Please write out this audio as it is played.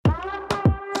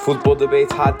Football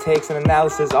debates, hot takes, and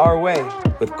analysis our way.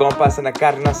 With compas and a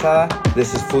carne asada,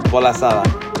 this is Fútbol Asada.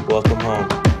 Welcome home.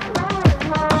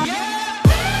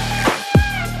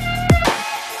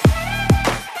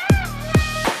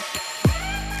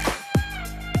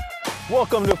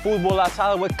 Welcome to Fútbol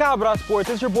Asada with Cabra Sports.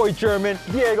 It's your boy German,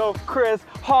 Diego, Chris,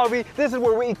 Javi. This is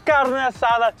where we eat carne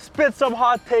asada, spit some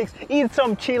hot takes, eat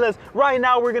some chiles. Right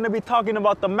now we're gonna be talking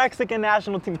about the Mexican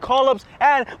national team call-ups,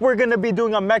 and we're gonna be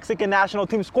doing a Mexican national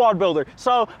team squad builder.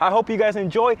 So I hope you guys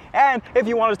enjoy, and if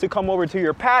you want us to come over to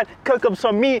your pad, cook up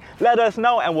some meat, let us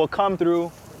know, and we'll come through.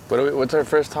 What's our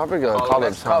first topic?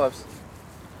 Call-ups. Call-ups.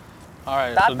 All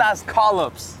right. Tata's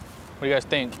call-ups. What do you guys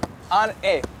think?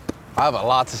 I have a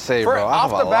lot to say, bro. I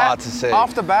have a lot to say.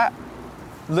 Off the bat,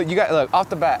 off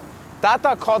the bat,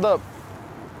 Tata called up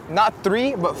not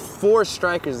 3, but 4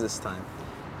 strikers this time.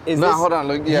 Hold on,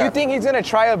 look, yeah. You think he's gonna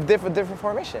try a different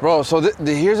formation? Bro, so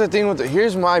here's the thing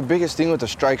here's my biggest thing with the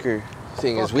striker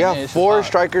thing is we have 4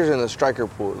 strikers in the striker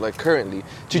pool, like currently.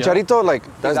 Chicharito,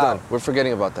 that's done. We're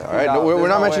forgetting about that, all right? We're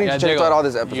not mentioning Chicharito at all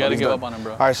this episode. You gotta give up on him,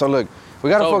 bro. All right, so look, we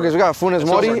gotta focus. We got Funes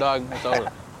Mori. It's over, dog. It's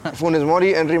over. Funes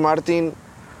Mori, Henry Martin,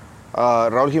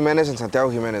 Raul Jimenez, and Santiago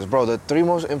Jimenez. Bro, the 3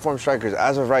 most informed strikers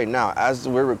as of right now, as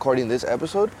we're recording this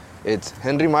episode, it's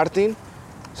Henry Martin,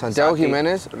 Santiago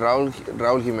Jimenez, Raul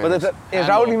Jimenez. But is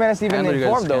Raul Jimenez even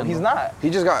informed though? He's not. He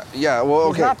just got, okay.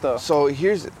 He's not though. So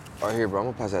here, bro, I'm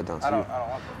gonna pass that down. I don't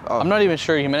want that. I'm not even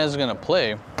sure Jimenez is gonna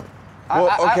play.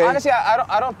 Honestly,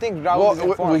 I don't think Raul is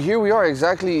informed. Well, here we are,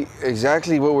 exactly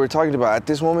what we're talking about at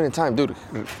this moment in time, dude.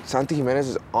 Santi Jimenez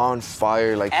is on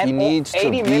fire. Like, he needs to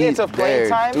be 80 minutes of playing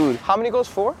time, dude. How many goals?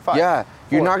 4? 5? Yeah, 4.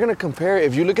 you're not gonna compare.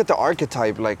 If you look at the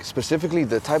archetype, like specifically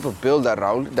the type of build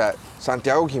that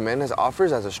Santiago Jimenez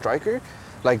offers as a striker,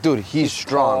 like, dude, he's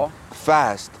strong,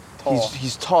 fast.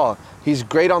 He's tall. He's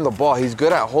great on the ball. He's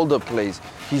good at hold-up plays.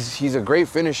 He's a great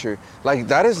finisher. Like,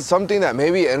 that is something that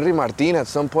maybe Henry Martin at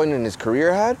some point in his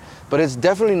career had, but it's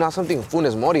definitely not something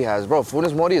Funes Mori has, bro.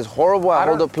 Funes Mori is horrible at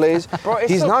hold-up plays. Bro,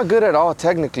 he's not good at all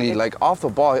technically. Like, off the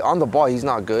ball, on the ball, he's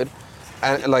not good.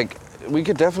 And like, we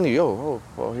could definitely, well,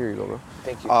 here you go, bro.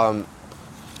 Thank you.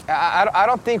 I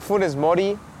don't think Funes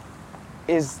Mori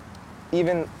is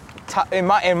even top,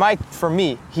 for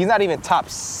me, he's not even top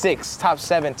 6, top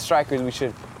 7 strikers we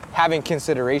should have in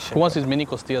consideration. Who wants his mini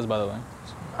costillas, by the way?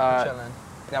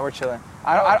 Now we're chilling.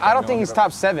 I don't think he's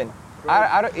top 7.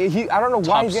 I don't know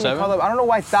why he's getting called up. I don't know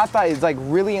why Tata is like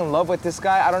really in love with this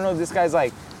guy. I don't know if this guy's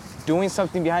like doing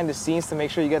something behind the scenes to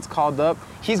make sure he gets called up.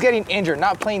 He's getting injured,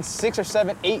 not playing 6 or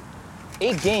 7, 8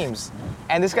 games,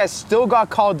 and this guy still got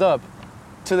called up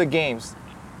to the games,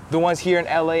 the ones here in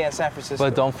LA and San Francisco.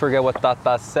 But don't forget what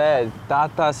Tata said.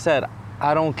 Tata said,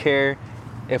 I don't care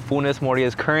if Funes Mori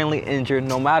is currently injured,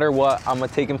 no matter what, I'm going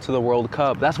to take him to the World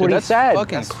Cup. That's what he said.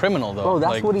 That's fucking criminal, though. Bro,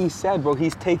 that's what he said, bro.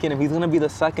 He's taking him. He's going to be the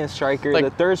 2nd striker.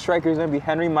 The 3rd striker is going to be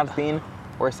Henry Martin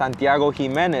or Santiago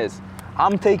Jimenez.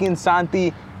 I'm taking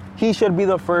Santi. He should be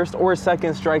the 1st or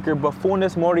 2nd striker, but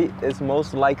Funes Mori is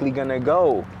most likely going to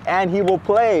go. And he will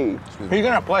play. He's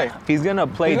going to play. He's going to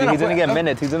play. He's going to get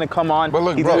minutes. He's going to come on. But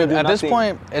look, he's bro, at this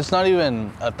point, it's not even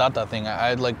a Tata thing.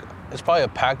 It's probably a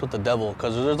pact with the devil,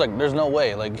 because there's no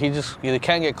way. Like, he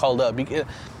can't get called up. He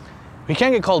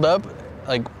can't get called up.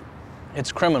 Like,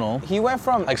 it's criminal. He went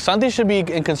from like, Santi should be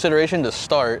in consideration to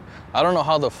start. I don't know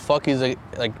how the fuck he's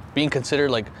like being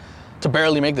considered like to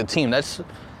barely make the team. That's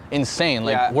insane.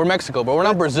 Like, we're Mexico, but we're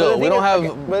not Brazil. We don't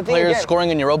have players scoring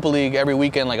in Europa League every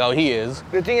weekend like how he is.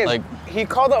 The thing is, like, he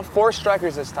called up 4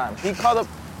 strikers this time. He called up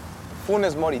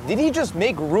Funes Mori. Did he just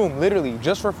make room, literally,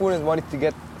 just for Funes Mori to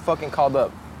get fucking called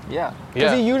up? Yeah. He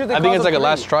usually I think it's like a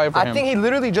last try for him. I think he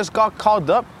literally just got called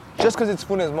up just because it's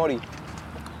Funes Mori.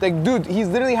 Like, dude, he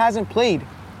literally hasn't played.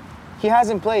 He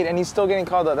hasn't played, and he's still getting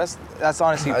called up. That's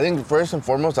honestly. I think first and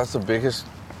foremost, that's the biggest,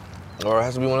 or it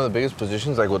has to be one of the biggest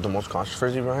positions, like with the most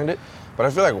controversy behind it. But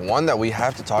I feel like one that we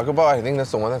have to talk about, I think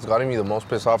that's the one that's gotten me the most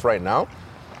pissed off right now,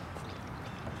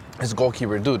 is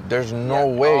goalkeeper. Dude, there's no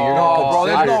way you're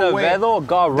going to consider. Acevedo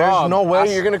got robbed. There's no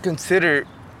way you're going to consider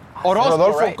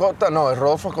Rodolfo Cota. No, it's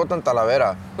Rodolfo Cota and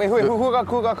Talavera. Wait, who got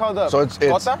called up? So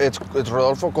it's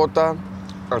Rodolfo Cota,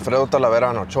 Alfredo Talavera,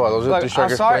 and Ochoa. Those are the 3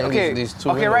 strikers playing these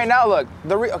 2 Okay, right now, look.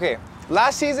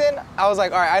 Last season, I was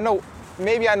like, all right, I know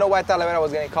why Talavera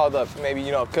was getting called up. Maybe,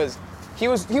 because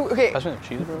That's when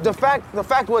cheese, bro. The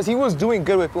fact was he was doing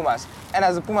good with Pumas. And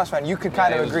as a Pumas fan, you could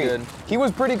kind of agree. Good. He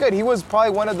was pretty good. He was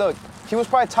probably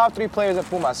top 3 players at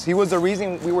Pumas. He was the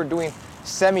reason we were doing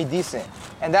semi-decent.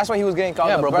 and that's why he was getting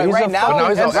called up. Bro, Right, he's right now,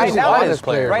 he's a Juarez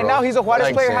player. Right now, he's a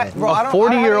Juarez player. Bro, a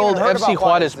 40-year-old FC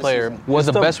Juarez player was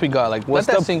the best we got. Like, let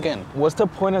that sink in. What's the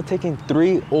point of taking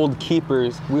 3 old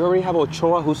keepers? We already have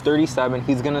Ochoa, who's 37.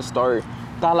 He's gonna start.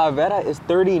 Talavera is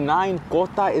 39.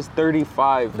 Cota is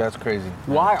 35. That's crazy.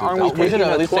 Why aren't we taking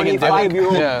a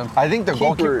 25-year-old? Yeah. I think the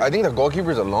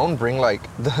goalkeepers alone bring like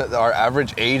our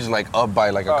average age like up by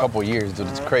like a couple years, dude.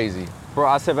 It's crazy. Bro,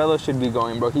 Acevedo should be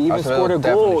going, bro. He even scored a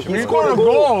goal. He scored a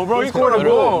goal, bro. He scored a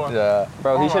goal. Yeah.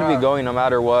 Bro, he should be going no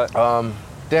matter what.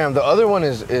 Damn, the other one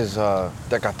is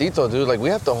Tecatito, dude. Like, we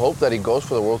have to hope that he goes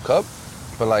for the World Cup,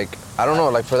 but like, I don't know,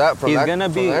 like he's gonna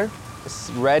be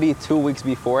ready 2 weeks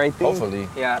before, I think. Hopefully.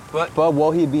 Yeah, but will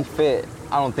he be fit?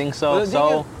 I don't think so.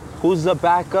 So, who's the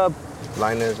backup?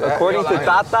 Linus. According to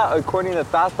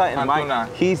Tata and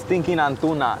Mike, he's thinking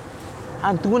Antuna.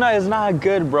 Antuna is not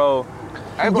good, bro.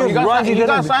 Hey, bro, he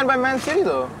got signed by Man City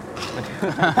though.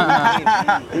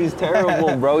 He's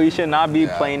terrible, bro. He should not be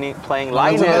playing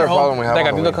Linus. That's another problem we have.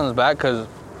 Tecatito comes back because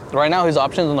right now his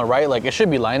options on the right, like it should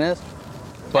be Linus,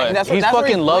 but he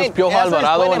fucking loves Piojo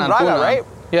Alvarado and Antuna. Right?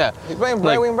 Yeah. He's playing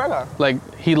right wing Braga. Like,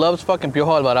 he loves fucking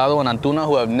Piojo Alvarado and Antuna,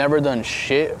 who have never done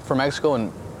shit for Mexico and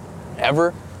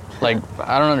ever. Like,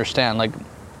 I don't understand. Like,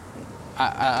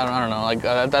 I don't know. Like,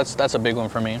 that's a big one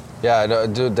for me. Yeah,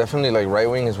 dude, definitely, like, right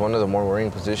wing is one of the more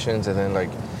worrying positions. And then, like,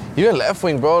 even left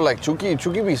wing, bro, like, Chucky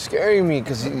be scaring me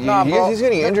because he's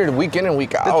getting injured week in and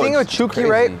week out. The thing with Chucky,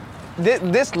 right? At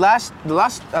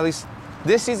least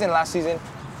this season, last season,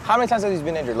 how many times has he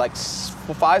been injured? Like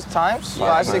 5 times?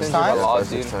 5, 6 times?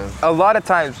 A lot of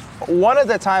times. One of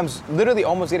the times, literally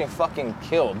almost getting fucking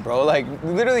killed, bro. Like,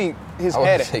 literally, his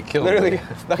head. Killed, literally.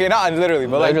 Okay, not literally,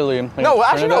 but literally. like. No,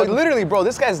 actually, no, literally, bro.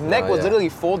 This guy's neck was literally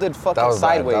folded fucking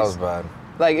sideways. That was bad.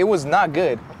 Like, it was not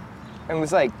good. And it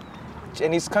was like,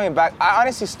 and he's coming back. I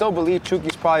honestly still believe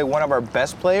Chucky's probably one of our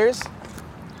best players.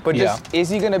 But just, is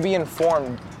he going to be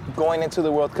informed going into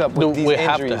the World Cup with these injuries? We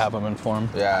have to have him in form.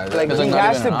 Yeah. Like, he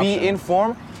has to be in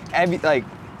form and be, like,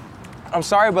 I'm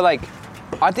sorry, but like,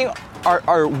 I think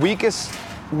our weakest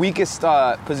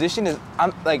position is,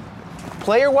 like,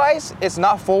 player-wise, it's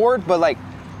not forward, but like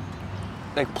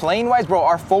playing-wise, bro,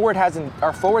 our forwards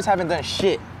haven't done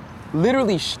shit.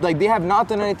 Literally, like, they have not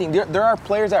done anything. There are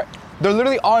players that they're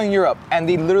literally all in Europe, and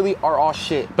they literally are all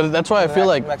shit. But that's why I feel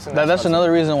like that's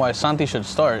another reason why Santi should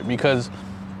start, because,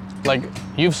 like,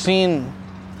 you've seen,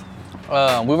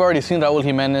 we've already seen Raúl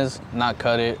Jiménez not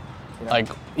cut it. Yeah. Like,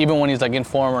 even when he's like in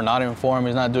form or not in form,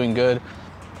 he's not doing good.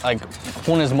 Like,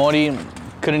 Funes Mori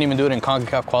couldn't even do it in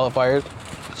CONCACAF qualifiers.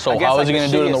 So how is he going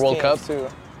to do it in the World Cup? Too.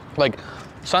 Like,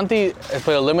 Santi has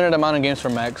played a limited amount of games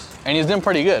for Mex, and he's doing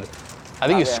pretty good. I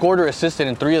think he scored or assisted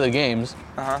in 3 of the games.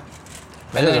 And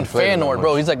then in Feyenoord,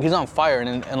 bro, he's on fire.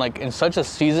 And like, in such a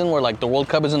season where like the World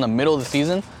Cup is in the middle of the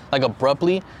season, like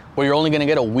abruptly, where you're only gonna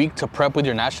get a week to prep with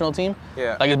your national team.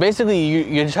 Yeah. Like, it's basically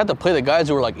you just have to play the guys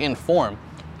who are like in form.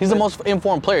 He's the most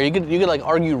informed player. You could like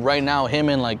argue right now him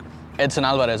and like Edson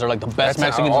Alvarez are like the best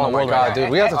Mexicans in the world right now. Dude,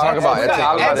 we have to talk about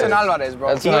Edson Alvarez, bro.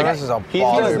 Edson Alvarez is a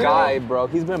baller. He's the guy, bro.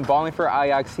 He's been balling for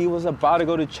Ajax. He was about to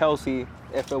go to Chelsea.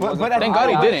 If it wasn't thank God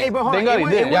he didn't. Thank God he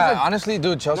didn't. Yeah, honestly,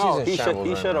 dude, Chelsea's in shambles.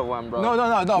 He should have won, bro. No.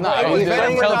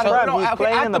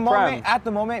 At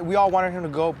the moment, we all wanted him to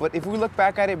go. But if we look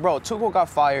back at it, bro, Tuchel got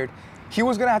fired. He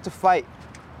was gonna have to fight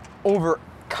over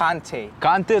Kante.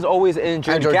 Kante's always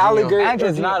injured. Gallagher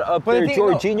is not up there.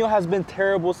 Jorginho has been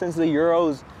terrible since the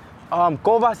Euros.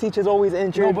 Kovacic is always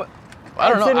injured. No, but I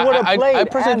don't know. I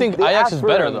personally think Ajax is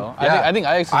better, though. Yeah. I think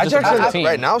Ajax is just a better team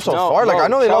right now so far. Like, I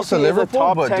know they lost to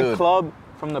Liverpool, but dude. Club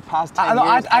from the past 10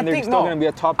 years, and they're still going to be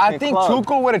a top 10 club. I think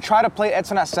Tuchel would have tried to play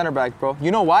Edson at center back, bro. You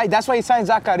know why? That's why he signed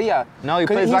Zakaria. No, he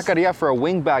plays Zakaria for a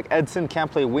wing back. Edson can't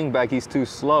play wing back. He's too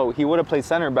slow. He would have played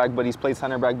center back, but he's played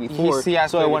center back before,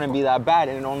 so it wouldn't be that bad,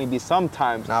 and it'd only be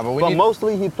sometimes. But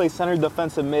mostly he'd play center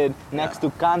defensive mid next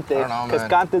to Kante, because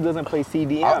Kante doesn't play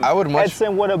CDM.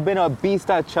 Edson would have been a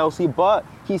beast at Chelsea, but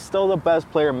he's still the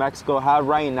best player Mexico have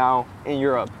right now in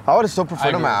Europe. I would have still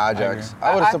preferred him at Ajax.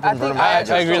 I would have still preferred him at Ajax.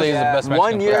 I agree he's the best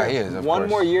Mexican player. He is, of one course.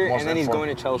 more year, and then he's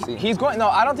going to Chelsea. He's going. No,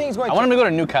 I don't think he's going. I want him to go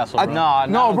to Newcastle. Bro.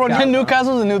 No, bro.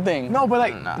 Newcastle's a new thing. No, but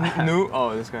like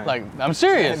this guy. Like, I'm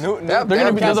serious. They're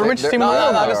the richest team in the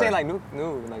world. I'm just saying like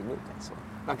Newcastle.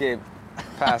 Okay,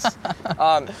 pass.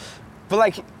 But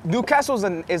like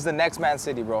Newcastle is the next Man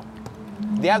City, bro.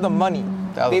 They have the money.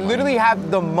 They literally have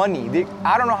the money.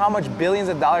 I don't know how much billions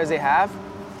of dollars they have.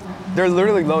 They're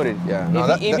literally loaded.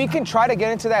 Yeah. If he can try to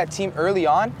get into that team early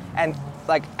on and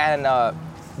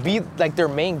be like their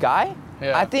main guy,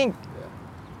 I think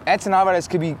Edson Alvarez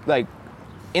could be like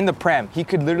in the Prem. He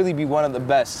could literally be one of the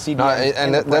best CDMs.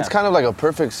 And that's kind of like a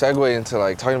perfect segue into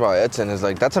like talking about Edson. Is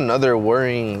like that's another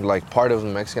worrying like part of the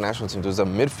Mexican national team. There's a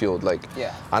midfield like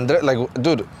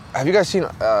dude, have you guys seen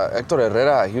Hector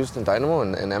Herrera at Houston Dynamo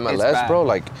in MLS, bro?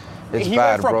 Like it's he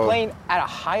bad, went from bro. playing at a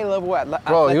high level at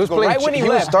Bro, he was playing. right when he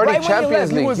was starting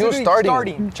Champions League. He was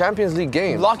starting Champions League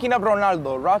games. Locking up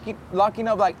Ronaldo, locking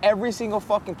up like every single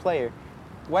fucking player.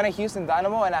 Went to Houston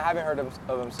Dynamo, and I haven't heard of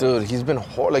him since. Dude, he's been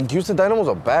like Houston Dynamo's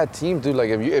a bad team, dude. Like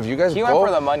if you guys he went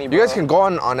for the money, bro. You guys can go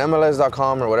on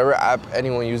MLS.com or whatever app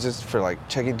anyone uses for like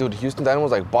checking. Dude, Houston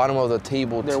Dynamo's like bottom of the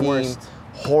table team. Worst.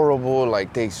 Horrible,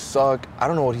 like they suck. I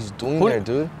don't know what he's doing there,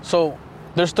 dude. So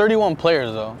there's 31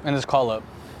 players though in this call up.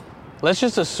 Let's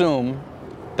just assume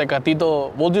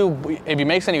Tecatito, we'll do, if he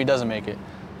makes it, if he doesn't make it.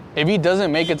 If he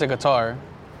doesn't make it to Qatar,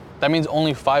 that means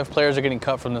only 5 players are getting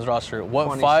cut from this roster. What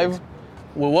 26. 5?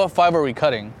 Well, what 5 are we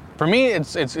cutting? For me,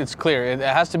 it's clear. It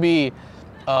has to be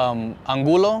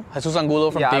Angulo, Jesus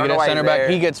Angulo from Tigres, center back.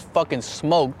 He gets fucking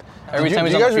smoked every time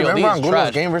he's on the field. Do you guys remember He's Angulo's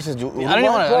trash. game versus Uruguay? I don't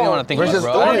even want to think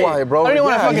about it, bro. Bro. I don't even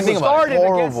want to fucking think about it.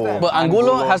 Horrible. But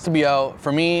Angulo has to be out.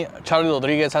 For me, Charlie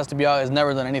Rodriguez has to be out. He's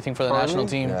never done anything for the national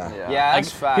team. Yeah,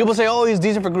 that's fact. People say, oh, he's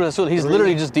decent for Cruz Azul. He's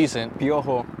literally just decent.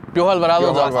 Piojo Alvarado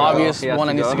is the Alvarado. obvious one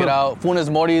that needs to get out. Funes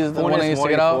Mori is the one that needs to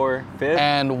get out.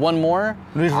 And one more.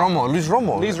 Luis Romo. Luis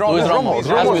Romo. He's horrible.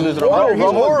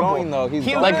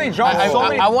 He literally dropped so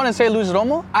many. I want to say Luis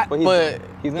Romo, but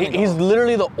he's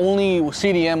literally the only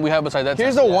CDM we have besides that.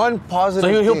 Here's the one positive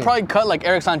So he'll thing. probably cut like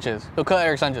Eric Sanchez. He'll cut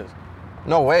Eric Sanchez.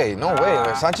 No way.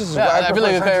 Sanchez is I feel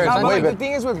like he'll cut Eric Sanchez. But the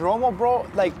thing is with Romo, bro,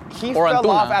 like he Or fell Antuna.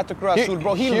 off after Cruz Azul,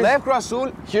 bro. He left Cruz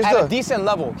Azul at a decent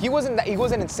level. He wasn't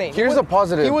insane. Here's the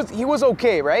positive. He was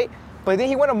okay, right? But then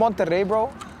he went to Monterrey, bro.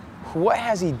 What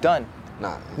has he done?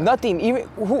 Nah. Nothing. Even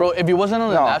Bro, if he wasn't on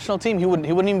the national team, he wouldn't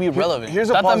even be relevant. Here's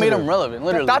a Tata made positive. him relevant,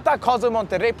 literally. Tata calls them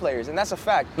Monterrey players, and that's a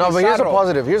fact. No, but here's a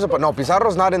positive. No,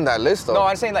 Pizarro's not in that list though. No,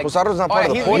 I'm saying like Pizarro's not part of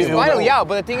the he's 40. finally out,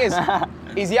 but the thing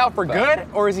is he out for good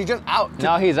or is he just out?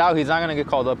 No, he's out. He's not gonna get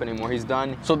called up anymore. He's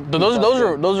done. So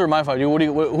those are my 5.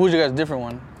 Who's your guys' different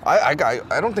one? I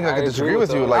don't think I could disagree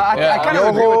with you. Like I kind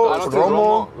of agree with that.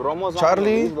 Romo,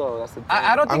 Charlie.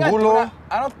 I don't think Angulo.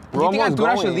 Do you think Romo's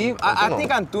Antuna should going. leave? I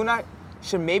think Antuna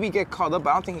should maybe get called up,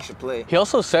 but I don't think he should play. He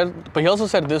also said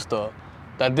this though,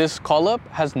 that this call up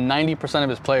has 90% of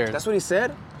his players. That's what he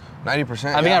said?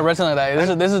 90%. I think I read something like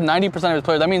that. This is 90% of his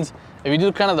players. That means if you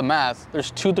do kind of the math,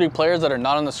 there's 2-3 players that are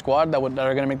not on the squad that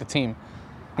are gonna make the team.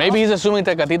 Maybe he's assuming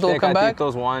Tecatito will come back.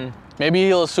 Tecatito's one. Maybe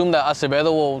he'll assume that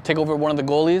Acevedo will take over one of the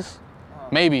goalies.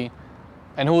 Maybe.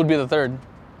 And who would be the third?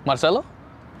 Marcelo?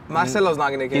 Marcelo's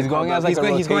not gonna get. He's going called as up.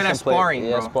 like He's going as sparring,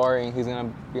 Yeah, bro. sparring. He's gonna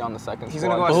be on the second He's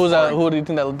spot. gonna go But as sparring. who do you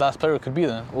think that last player could be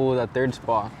then? Ooh, that third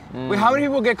spot. Wait, how many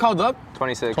people get called up?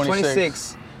 26.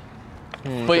 26.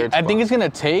 But I think it's gonna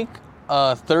take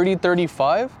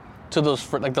 30-35 to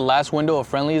those like the last window of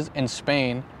friendlies in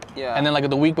Spain. Yeah. And then like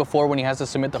the week before when he has to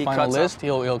submit the He final cuts list,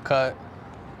 he'll cut.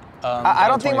 I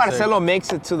don't think 26. Marcelo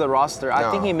makes it to the roster. I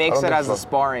No, think he I makes don't it think as so. a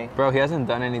sparring. Bro, he hasn't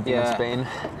done anything in Yeah. Spain.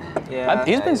 Yeah.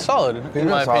 He's been solid. In been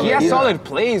my solid. He opinion. has Yeah. solid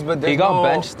plays, but He got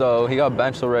benched though. He got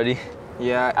benched already.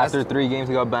 Yeah. After 3 games,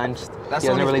 he got benched. That's He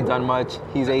hasn't only- really done much.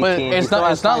 He's 18. But He it's still not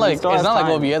has it's not time. He like still it's has not like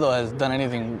time. Oviedo has done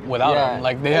anything without Yeah. him.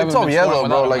 Like they It's haven't been Oviedo, scoring bro.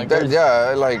 without him. Like that, there's-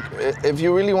 yeah. Like if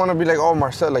you really want to be like, oh,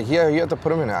 Marcel, like yeah, you have to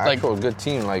put him in an actual good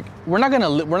team. Like we're not gonna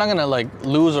like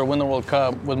lose or win the World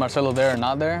Cup with Marcelo there or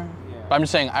not there. But I'm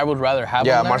just saying I would rather have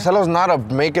him there. Marcelo's not a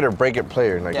make it or break it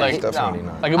player. Like, Yeah, he's he- definitely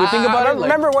no. not. Like if we think about it,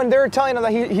 like, remember when they were telling him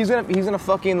that he's gonna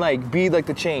fucking like be like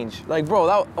the change. Like,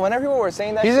 bro, when everyone were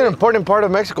saying that, He's shit, an important part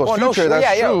of Mexico's Well, no, future. sure,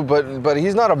 That's yeah, true, but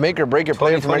he's not a make or break it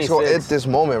player for Mexico 2026. at this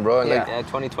moment, bro. And Yeah. like, Yeah,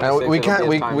 2026. and we it'll can't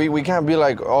be his time. we can't be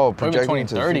like, oh, maybe projecting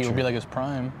into the 2030 future. would be like his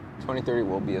prime. 2030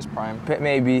 will be his prime.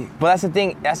 maybe. But that's the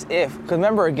thing. That's if. Because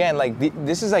remember again, like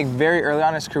this is like very early on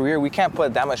in his career. We can't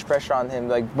put that much pressure on him.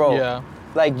 Like, bro. Yeah.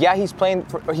 Like, yeah, he's playing.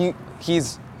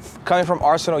 He's coming from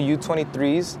Arsenal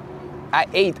U23s.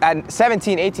 At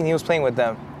 17, 18, he was playing with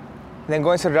them. Then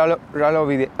going to Real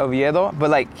Oviedo, but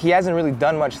like he hasn't really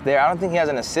done much there. I don't think he has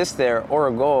an assist there or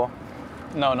a goal.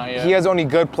 No, not yet. He has only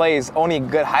good plays, only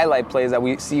good highlight plays that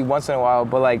we see once in a while.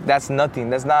 But like that's nothing.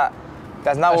 That's not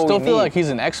I what still we feel need. like he's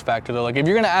an X factor though. Like if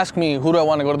you're gonna ask me who do I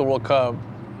want to go to the World Cup,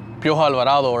 Piojo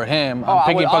Alvarado or him, I I'm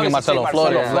picking would fucking obviously Marcelo say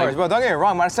Flores. Marcelo Flores. Like, But don't get me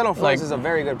wrong, Marcelo Flores like- is a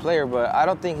very good player, but I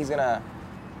don't think he's gonna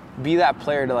be that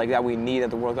player that we need at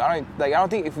the World Cup. I don't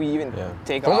think if we even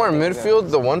take From him our out, midfield,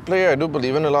 the one player I do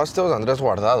believe in a lot still is Andres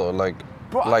Guardado.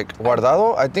 Bro,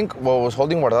 Guardado, I think what was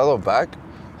holding Guardado back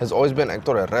has always been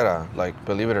Hector Herrera. Like,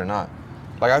 believe it or not.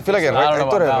 Like I feel like I don't know Hector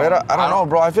about that Herrera. one. I don't know,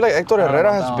 bro. I feel like Hector don't know Herrera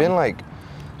about has that been one. like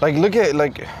Like, look at,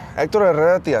 Hector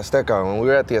Herrera at the Azteca. When we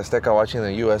were at the Azteca watching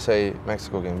the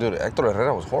USA-Mexico game, dude, Hector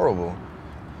Herrera was horrible.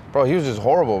 Bro, he was just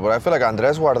horrible. But I feel like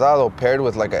Andres Guardado paired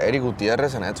with, like, a Eddie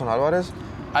Gutierrez and Edson Alvarez,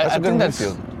 that's a good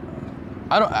midfield.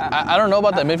 I don't know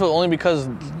about that midfield only because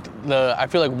I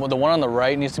feel like the one on the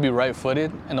right needs to be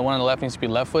right-footed and the one on the left needs to be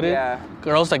left-footed. Yeah.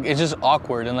 Or else, like, it's just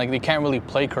awkward and, like, they can't really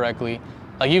play correctly.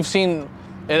 Like, you've seen...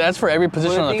 That's for every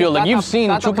position on the field. Like, you've seen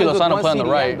Chucky Lozano play on the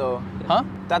right. Though. Huh?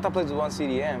 Tata plays with one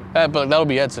CDM. But that'll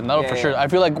be Edson. That'll for sure. I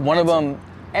feel like one of them,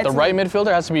 the right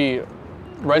midfielder has to be...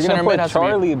 Right center mid has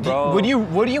Charlie, to be... bro.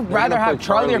 Would you rather have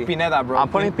Charlie or Pineda, bro? I'm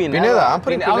putting Pineda. I was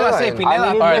gonna say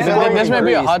Pineda. All right, this may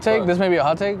be a hot take. This may be a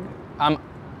hot take.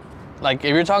 Like,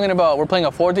 if you're talking about we're playing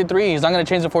a 4-3-3, he's not going to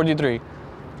change the 4-3-3.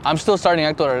 I'm still starting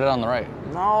Hector Herrera on the right.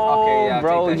 No, okay, yeah,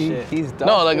 bro, he's done.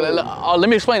 No, let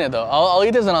me explain it, though. I'll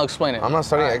eat this and I'll explain it. I'm not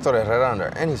starting Hector Herrera under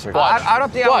any circumstances. I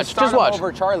don't think I would start him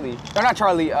over Charlie. No, not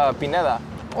Charlie, Pineda.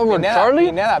 Over Charlie?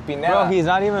 Pineda. Bro, he's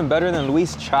not even better than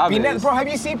Luis Chavez. Pineda, bro, have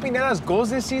you seen Pineda's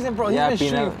goals this season, bro? He's been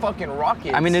shooting fucking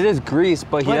rockets. I mean, it is Greece,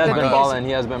 but he has been balling.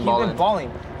 He's been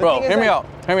balling. Bro, hear me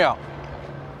out.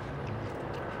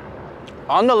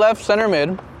 On the left center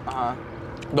mid,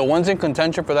 the ones in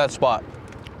contention for that spot,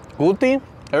 Guti,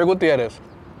 Eric Gutierrez,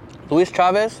 Luis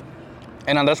Chavez,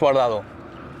 and Andres Guardado.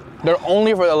 They're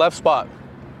only for the left spot.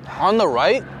 On the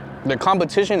right, the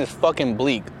competition is fucking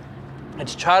bleak.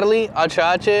 It's Charlie,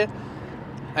 HH,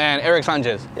 and Eric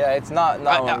Sanchez. Yeah, it's not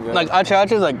good. Like,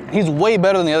 HH is like, he's way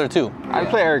better than the other two. I'd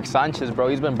play Eric Sanchez, bro.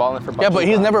 He's been balling for... Yeah, but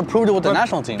he's never proved it with the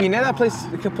national team. Pineda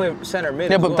could play center mid.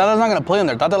 Yeah, but Tata's not going to play him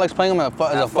there. Tata likes playing him as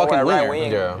a fucking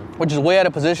winger. Yeah. Which is way out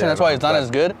of position. That's why he's not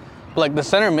as good. But, like, the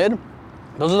center mid,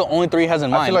 those are the only three he has in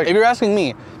mind. Like, if you're asking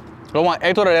me, I want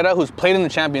Hector Herrera, who's played in the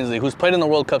Champions League, who's played in the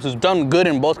World Cups, who's done good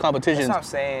in both competitions. That's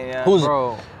what I'm saying, yeah.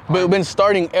 Who's been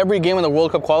starting every game in the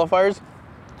World Cup qualifiers.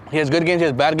 He has good games, he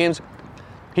has bad games.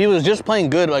 He was just playing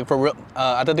good, like, for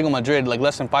Atletico Madrid, like,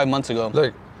 less than 5 months ago.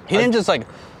 Look, he didn't just, like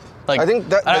I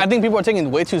think people are taking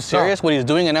way too serious what he's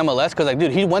doing in MLS, because, like,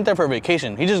 dude, he went there for a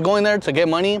vacation. He's just going there to get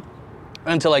money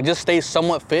and to, like, just stay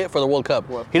somewhat fit for the World Cup.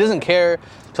 He doesn't care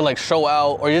to, like, show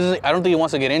out, or I don't think he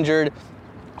wants to get injured.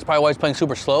 That's probably why he's playing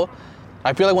super slow.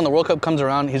 I feel like when the World Cup comes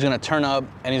around, he's going to turn up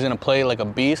and he's going to play like a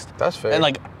beast. That's fair. And,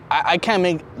 like, I can't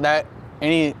make that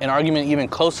an argument even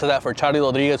close to that for Charlie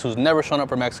Rodriguez, who's never shown up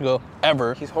for Mexico,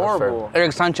 ever. He's horrible.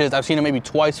 Eric Sanchez, I've seen him maybe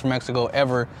twice for Mexico,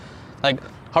 ever. Like,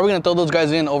 how are we going to throw those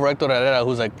guys in over Hector Herrera,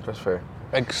 who's, like... That's fair.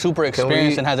 Like, super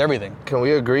experienced and has everything. Can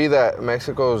we agree that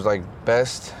Mexico's, like,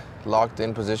 best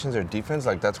locked-in positions are defense?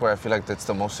 Like, that's where I feel like that's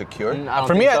the most secure?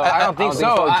 For me, I don't think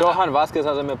so. Johan Vasquez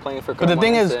hasn't been playing for... But the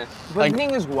thing is... But the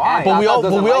thing is, why? But we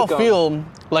all feel...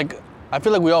 Like, I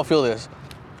feel like we all feel this.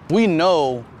 We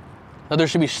know that there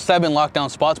should be 7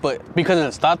 lockdown spots, but because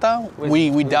it's Tata,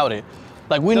 we doubt it.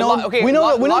 Like, we know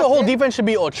the whole defense should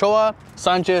be Ochoa,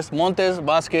 Sanchez, Montes,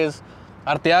 Vasquez,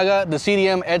 Arteaga, the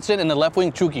CDM, Edson, and the left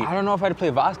wing, Chucky. I don't know if I'd play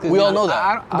Vasquez. We all know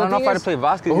that. I don't know if I'd play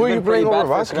Vasquez. Who are you bringing over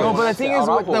Vasquez? No, but the thing is,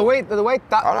 the way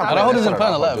Araujo doesn't play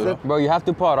on the left. Bro, you have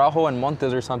to put Araujo and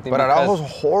Montes or something. But Araujo's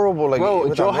horrible. Like,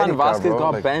 bro, Johan Vasquez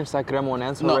got benched at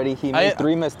Cremonense already. He made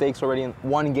 3 mistakes already in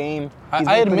 1 game.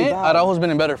 I admit Araujo's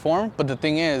been in better form, but the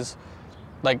thing is,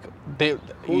 like,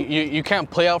 you can't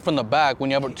play out from the back when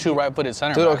you have 2 right-footed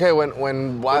center backs. Dude, okay,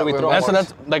 when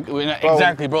that's like,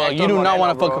 exactly, bro. Like, you do not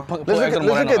want to fucking play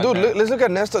let's look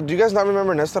at Néstor. Do you guys not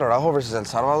remember Néstor Araujo versus El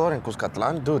Salvador in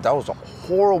Cuscatlán? Dude, that was a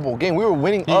horrible game. We were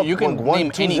winning up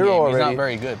 1-2-0 already. He's not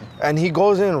very good. And he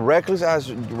goes in reckless ass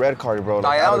red card, bro.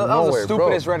 Like, that was the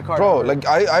stupidest red card. Bro, like,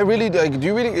 I really, like, do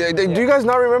you guys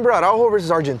not remember Araujo versus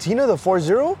Argentina, the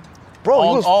 4-0? Bro,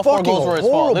 he was all 4 fucking goals were his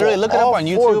horrible. fault. Literally, look it up on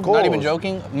YouTube. Goals. Not even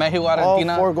joking. Mexico,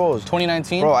 Argentina, all 4 goals.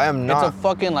 2019. Bro, I am not. It's a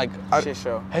fucking, like, shit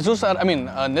show.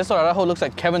 Néstor Araujo looks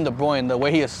like Kevin De Bruyne, the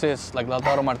way he assists, like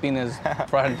Lautaro Martinez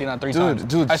for Argentina 3 times.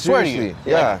 Dude, I swear to you.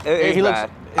 Yeah. Like, he looks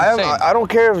insane. I don't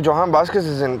care if Johan Vasquez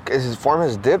his form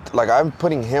has dipped. Like, I'm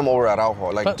putting him over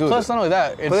Araujo. Like, dude. Plus, not only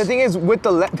that. But the thing is, with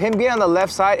him being on the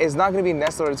left side, it's not gonna be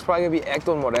Néstor. It's probably gonna be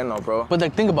Héctor Moreno, bro. But,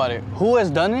 like, think about it. Who has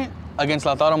done it against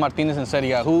Lautaro Martinez in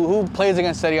Serie A? Who plays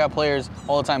against Serie A players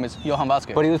all the time? It's Johan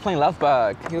Vasquez. But he was playing left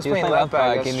back. He was playing left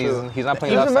back, and true. he's not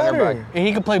playing left center back.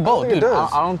 He could play both, dude.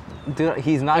 Dude,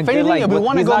 he's not if good. Anything, Like, if we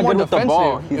want to go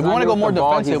more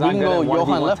defensive, we can go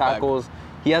Johan left back.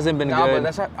 He hasn't been good.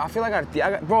 But I feel like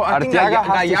Arteaga. Bro, I think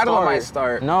Gallardo might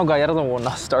start. No, Gallardo will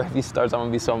not start. If he starts, I'm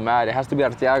gonna be so mad. It has to be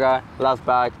Arteaga, left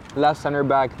back, left center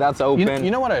back. That's open.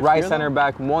 You know what I right fear, center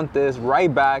back, Montes,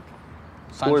 right back.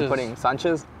 Who we're putting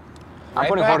Sanchez. I'm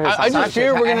putting Jorge Sanchez. I just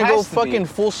fear we're gonna go fucking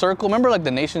full circle. Remember, like,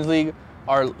 the Nations League,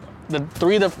 the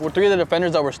three of the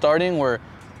defenders that were starting were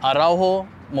Araujo,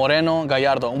 Moreno,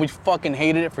 Gallardo, and we fucking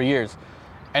hated it for years.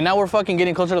 And now we're fucking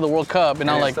getting closer to the World Cup, and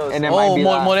I'm like,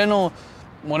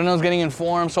 Moreno's getting in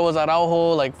form, so is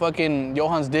Araujo, like fucking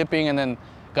Johan's dipping, and then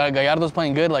Gallardo's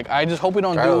playing good. Like, I just hope we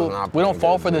don't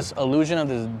fall for this illusion of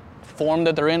this form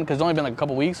that they're in, because it's only been like a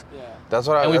couple weeks. Yeah. That's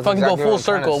what we fucking go full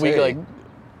circle. We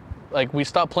like we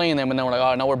stop playing them, and then we're like,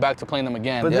 oh, now we're back to playing them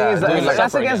again. But the thing is,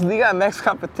 that's against Liga MX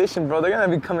competition, bro. They're gonna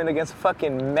be coming against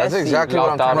fucking Messi. That's exactly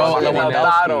what I'm talking about.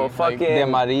 Lautaro, fucking Di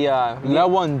Maria,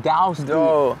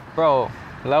 Lewandowski, bro.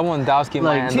 Lewandowski,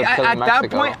 like, see, at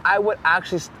that point, I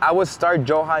would start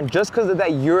Johan just because of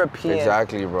that European.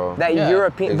 Exactly, bro. That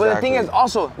European. Exactly. But the thing is,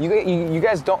 also, you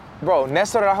guys don't, bro.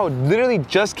 Nestor Araujo literally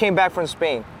just came back from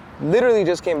Spain. Literally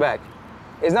just came back.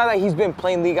 It's not that he's been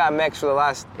playing Liga MX for the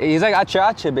last. He's like Ache,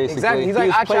 basically. Exactly. He's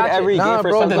like played every game for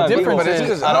bro, the difference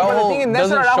is Araujo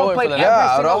doesn't show it for the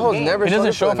national team. Never he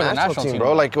doesn't show it for the national team,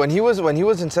 bro. Like when he was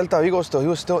in Celta Vigo still, he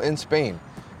was still in Spain.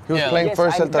 He was playing for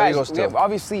Celta Vigo still.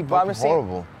 Obviously, but I'm saying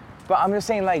horrible. But I'm just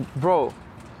saying, like, bro,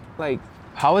 like,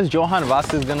 how is Johan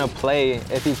Vazquez gonna play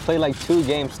if he's played like 2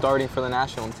 games starting for the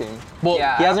national team? Well,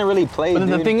 he hasn't really played. But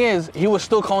the thing is, he was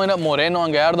still calling up Moreno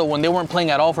and Gallardo when they weren't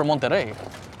playing at all for Monterrey.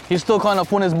 He's still calling up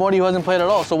Funes Mori, who hasn't played at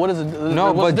all. So what is it?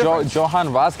 No, but Johan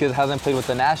Vazquez hasn't played with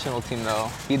the national team though.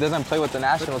 He doesn't play with the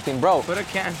national team, bro. But it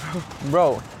can, bro.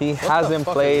 Bro, he hasn't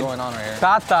played. What's going on right here?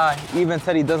 Tata even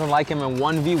said he doesn't like him in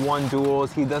 1v1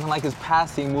 duels. He doesn't like his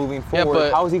passing moving forward. Yeah,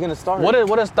 but how is he gonna start? What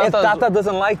is Tata? If Tata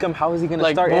doesn't like him, how is he gonna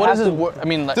start? What is his? I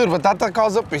mean, like, dude, but Tata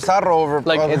calls up Pizarro over.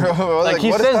 Like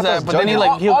he says that, but then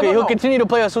he'll continue to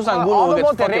play a Susan Gulu who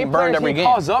gets fucking burned every game.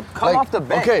 Calls up, come off the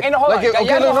bench. Okay, no.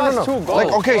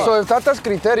 Like, okay, so if Tata's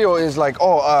criterio is like,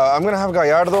 I'm gonna have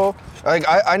Gallardo. Like,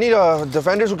 I need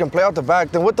defenders who can play out the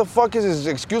back. Then what the fuck is his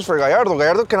excuse for Gallardo?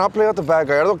 Gallardo cannot play out the back.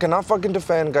 Gallardo cannot fucking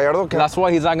defend. Gallardo can. That's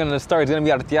why he's not gonna start. It's gonna be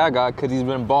Arteaga because he's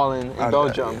been balling in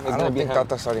Belgium. I don't think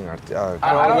Tata's starting Arteaga.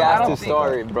 He has to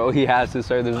start, bro. He has to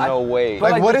start. There's no way.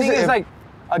 But like, what is it? Like,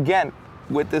 again,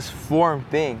 with this form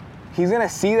thing, he's gonna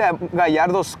see that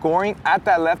Gallardo scoring at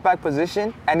that left back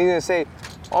position, and he's gonna say,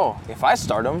 "Oh, if I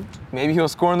start him, maybe he'll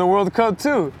score in the World Cup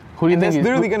too." Who do you think that's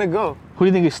literally gonna go? Who do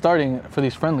you think he's starting for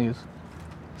these friendlies?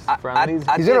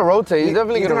 He's gonna rotate. He's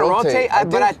definitely gonna rotate.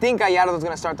 But I think Gallardo's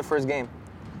gonna start the first game.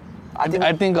 I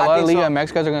think a lot of Liga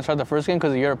MX guys are gonna start the first game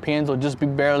because the Europeans will just be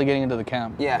barely getting into the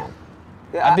camp. Yeah.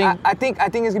 I think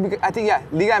it's gonna be.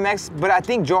 Liga MX, but I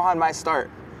think Johan might start.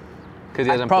 Because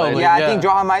he hasn't played. Yeah, I think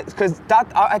Johan might. Because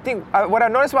I think what I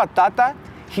noticed about Tata,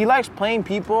 he likes playing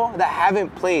people that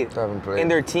haven't played in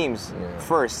their teams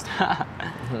first.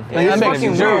 That makes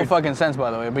zero fucking sense,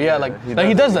 by the way. But like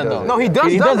he does that though. No, he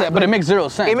does that, but it makes zero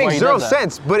sense. It makes zero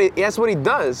sense, but that's what he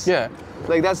does. Yeah.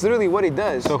 Like, that's literally what he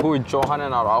does. So who are Johan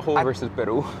and Araujo versus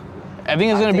Peru? I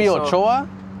think it's going to be Ochoa,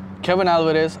 Kevin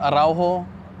Alvarez, Araujo,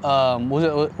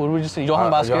 what did we just say?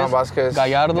 Johan Vazquez,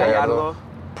 Gallardo.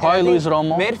 Probably Luis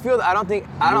Romo. Midfield, I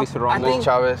think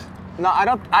Chavez. No,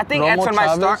 I think Romo, Edson might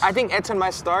Chavez. start. I think Edson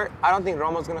might start. I don't think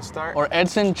Romo's gonna start. Or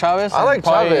Edson, Chavez. I like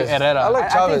Chavez. Herrera. I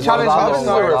like Chavez. Chavez is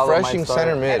a refreshing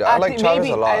center mid. I like Chavez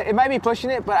a lot. It might be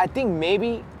pushing it, but I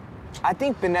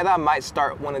think Pineda might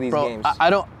start one of these games. I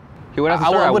don't. He would have to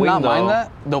start I would wing, not mind though.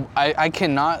 that. Though I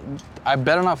cannot. I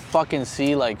better not fucking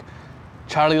see like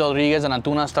Charlie Rodriguez and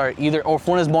Antuna start either, or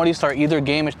Funes Mori start either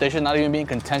game. They should not even be in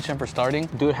contention for starting.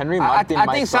 Dude, Henry Martin might start.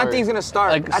 I think Santi's gonna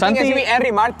start. Like, I think it's gonna be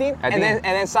Henry Martin and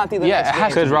then Santi the next game.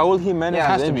 Because Raul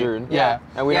Jimenez is injured. Yeah.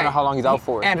 And we don't know how long he's out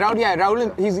for. And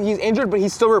Raul, he's injured, but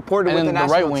he's still reported with the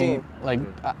national team. Like,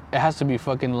 it has to be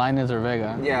fucking Linus or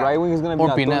Vega. Yeah. Right wing is gonna be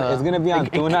or Pineda. It's gonna be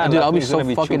Antuna. Dude, I'll be so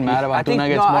fucking mad if Antuna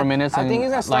gets more minutes than I think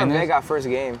he's gonna start Linus. Vega first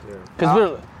game.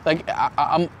 Because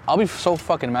I'll be so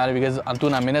fucking mad because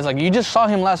Antuna Minez, like, you just saw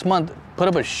him last month put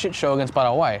up a shit show against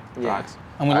Paraguay. Yeah.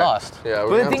 And we lost. Yeah,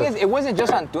 but the thing is, it wasn't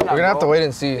just Antuna. We're gonna have to wait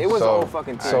and see. It was the whole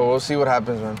fucking team. So we'll see what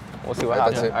happens, man. We'll see what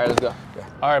happens. That's it. All right, let's go.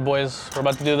 All right, boys. We're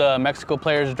about to do the Mexico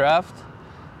players draft.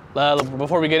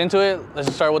 Before we get into it, let's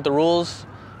just start with the rules.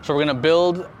 So we're gonna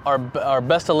build our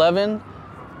best 11.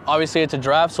 Obviously, it's a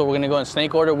draft, so we're gonna go in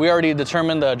snake order. We already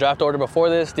determined the draft order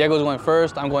before this. Diego's going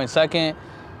first. I'm going second.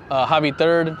 Javi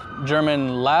third.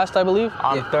 German last, I believe.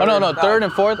 I'm third. Oh no, third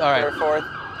and fourth. All right. Third, fourth.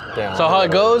 Damn, So how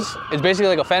it goes? It's basically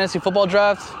like a fantasy football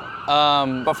draft.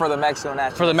 But for the Mexico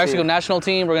national. For the Mexico national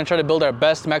team, we're gonna try to build our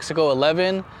best Mexico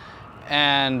 11.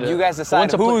 And you guys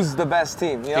decide who's the best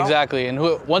team. You know? Exactly.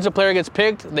 And once a player gets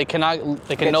picked, they can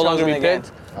no longer be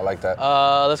picked. I like that.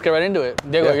 Let's get right into it.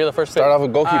 Diego, you're the first pick. Start off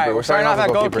with goalkeeper. Right, we're starting off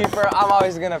with goalkeeper. I'm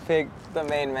always gonna pick the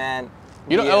main man.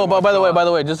 You don't. Oh, by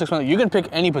the way, just to explain, you can pick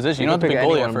any position. You don't have to pick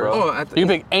goalie at first. You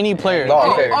can pick any player.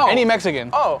 Okay. Any Mexican.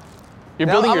 Oh. You're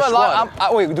building your squad.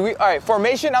 Wait, all right,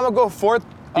 formation, I'm gonna go 4-3-3.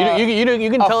 You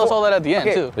can tell us all that at the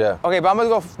end too. Yeah. Okay, but I'm gonna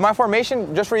go. My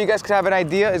formation, just for you guys to have an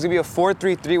idea, is gonna be a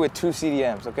 4-3-3 with 2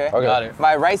 CDMs. Okay. Got it.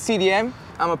 My right CDM,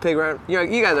 I'm gonna pick right.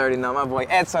 You guys already know my boy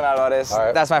Edson Alvarez. All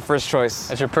right. That's my first choice.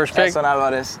 That's your first pick. Edson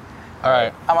Alvarez. All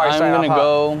right. I'm gonna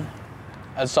go.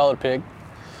 That's a solid pick.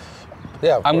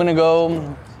 Yeah. I'm gonna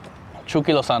go.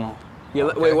 Chucky Lozano. Yeah,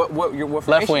 wait, what formation?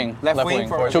 Left wing. Left wing.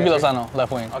 Chucky Lozano.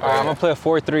 Left wing. Okay. I'm gonna play a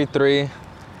 4-3-3.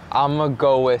 I'm gonna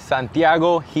go with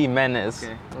Santiago Jimenez.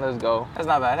 Okay. Let's go. That's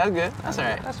not bad. That's good. That's all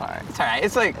right. That's all right. It's all right.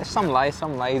 It's like There's some light.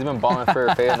 He's been balling for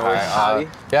Feyenoord.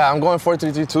 Yeah, I'm going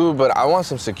 4-3-3 too, but I want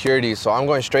some security, so I'm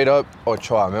going straight up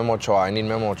Ochoa, Memo Ochoa. I need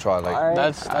Memo Ochoa. Like, All right.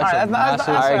 That's all right, a massive.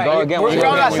 all right, go again. We're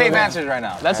all got safe go. answers right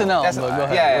now. That's a no. That's But go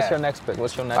ahead. yeah. What's your next pick?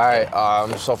 What's your next all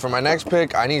pick? right, so for my next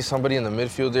pick, I need somebody in the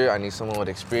midfielder. I need someone with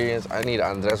experience. I need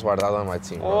Andres Guardado on my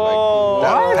team, bro. Oh,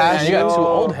 Like, Man, that you got passing, two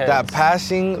old heads. that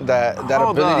passing, that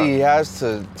Hold ability up. he has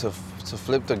to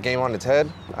flip the game on its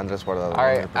head, Andres Guardado. All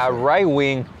right, 100%. at right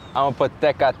wing, I'm gonna put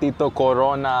Tecatito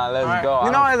Corona. Let's All right. go.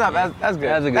 You know what? That's good.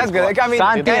 That's a good That's good. spot. Like, I mean,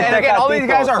 Santi and again, all these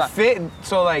guys are Tecatito. fit,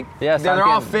 so like Yeah, they're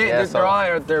all Santi- fit. yeah, they're so- all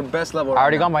at their best level. I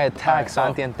already right got now. my attack, Alright, so-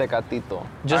 Santi and Tecatito.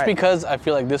 Just Alright. because I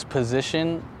feel like this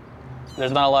position,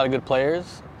 there's not a lot of good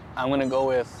players. I'm gonna go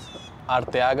with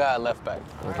Arteaga at left back.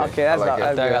 Okay, that's I like not.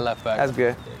 it. That's Arteaga good. left back. That's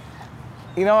good.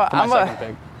 You know what? For my second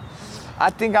pick. I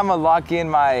think I'm gonna lock in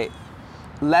my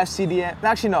left CDM.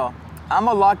 Actually, no. I'm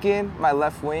gonna lock in my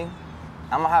left wing.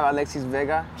 I'm gonna have Alexis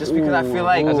Vega just because I feel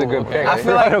like That's a good pick. I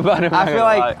feel like About him, I not feel gonna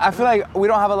like lie. I feel like we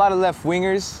don't have a lot of left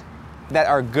wingers that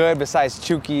are good besides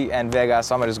Chucky and Vega.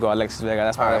 So I'm gonna just go Alexis Vega.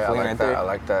 That's my All right, left I wing like right that. there. I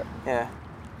like that. Yeah.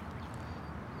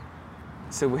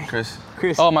 So we Chris.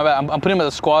 Oh my bad. I'm putting him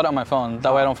as a squad on my phone.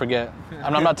 That way I don't forget.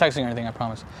 I'm not texting or anything. I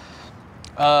promise.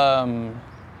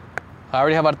 I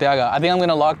already have Arteaga. I think I'm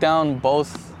gonna lock down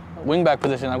both wingback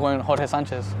positions. I'm going Jorge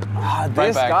Sanchez. this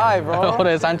Right back. guy, bro.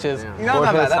 Jorge Sanchez. You know,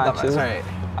 not Jorge bad. That's not bad. Sanchez. That's all right.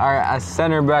 All right, at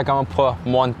center back, I'm gonna put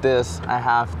Montes. I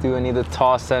have to. I need a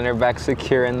tall center back,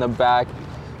 secure in the back.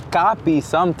 Copy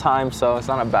sometimes, so it's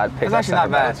not a bad pick. That's actually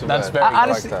not bad. That's very good.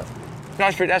 Honestly, I like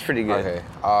that. that's pretty good. Okay.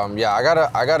 Yeah,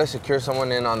 I gotta secure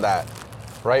someone in on that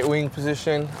right wing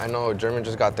position. I know German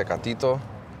just got Tecatito.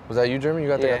 Was that you, German? You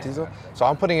got Yeah. Tecatito? So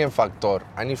I'm putting in Factor.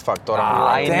 I need Factor. Damn,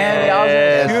 I was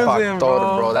Yes, gonna choose him,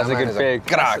 bro. That's That a man good is pick.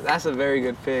 Crack. That's a very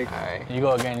good pick. You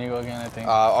go again. I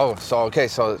think.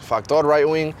 So Factor right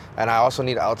wing, and I also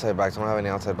need outside backs. I don't have any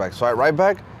outside backs. So at right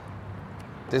back,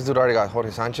 this dude already got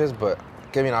Jorge Sanchez, but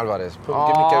Kevin Alvarez. Give me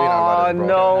Kevin Alvarez, bro.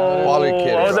 no. Baller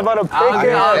kid, I was bro. about to pick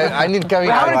him. I need Kevin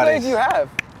Wait, how many Alvarez. players do you have?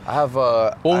 I have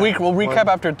We'll recap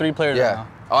after 3 players right Yeah. now.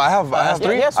 Oh, I have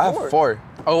three? Yes, I have four. 4.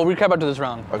 Oh, we'll recap after this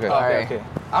round. Okay. Okay.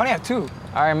 I only have 2.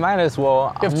 All right, might as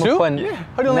well. You have 2? How do you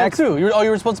only have next. 2? You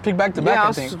were supposed to pick back to back, I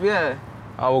Yeah, think. yeah.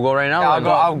 Oh, we'll go right now. Yeah,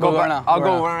 I'll go go right now. I'll Go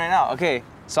go right now. one right now. Okay.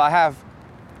 So I have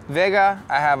Vega.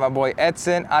 I have my boy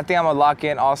Edson. I think I'm gonna lock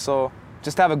in also.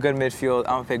 Just to have a good midfield.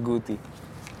 I'm gonna pick Guti.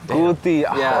 Guti. Yeah,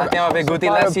 I think I'm gonna pick Guti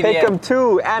I left pick CDM. him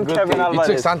too, and Guti. Kevin You You took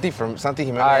Alvarez. Santi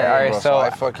Jimenez, All right, bro, so I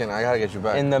gotta get you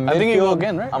back. In the midfield, I think you go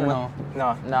again, right? I'm Or gonna,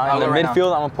 no? No. no, I'll in the go right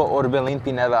midfield, I'm gonna put Orbelin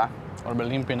Pineda.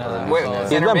 Orbelin Pineda. Wait, So- no. He's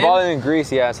Center been mid? balling in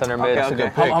Greece, yeah, center mid. Okay,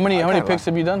 okay. How many can't picks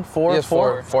lie. have you done? 4? Yes,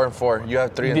 4 and 4. You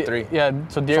have 3 and 3. Yeah,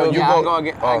 so Diego. you Yeah, go- I'll go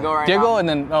again. I oh. go right Diego now. and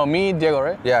then me, Diego,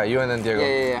 right? Yeah, you and then Diego.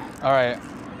 Yeah. All right.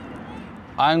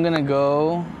 I'm gonna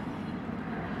go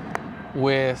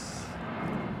with.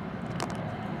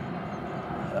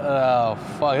 Oh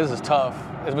fuck! This is tough.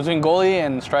 It's between goalie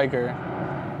and striker.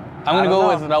 I'm gonna go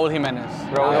with Raúl Jimenez.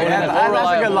 Raúl Jimenez.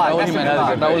 That's a good lock. Raúl That's a good Jimenez.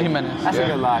 lock. Raúl Jimenez. That's a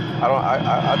good lock.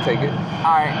 I'll take it.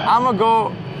 All right, I'm gonna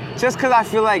go just because I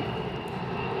feel like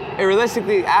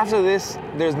realistically after this,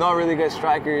 there's no really good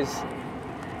strikers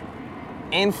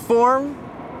in form.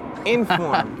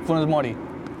 Funes Mori.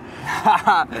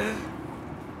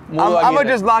 I'm gonna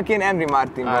just lock in Henry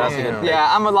Martin, bro. That's a good pick. Yeah,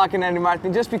 I'm gonna lock in Henry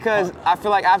Martin just because I feel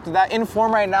like after that, in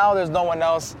form right now, there's no one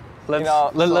else. Let's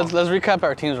so- let's recap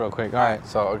our teams real quick. All right.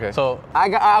 So, okay. So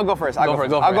I'll go first. Go for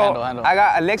it, handle. I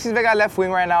got Alexis Vega left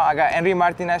wing right now. I got Henry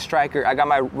Martin as striker. I got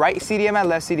my right CDM and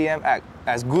left CDM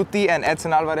as Guti and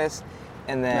Edson Alvarez.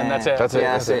 And then that's it. That's it,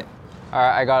 Yeah, that's that's it. it. All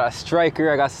right, I got a striker.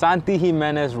 I got Santi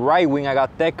Jimenez. Right wing, I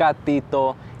got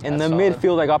Tecatito. In That's the solid.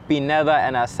 midfield, I got Pineda.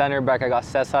 And at center back, I got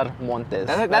Cesar Montes.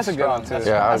 That's a good one too. Yeah,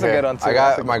 That's okay. a good one too. I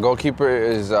That's a got my goalkeeper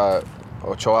is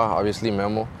Ochoa, obviously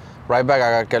Memo. Right back,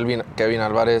 I got Kevin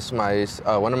Alvarez. My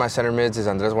one of my center mids is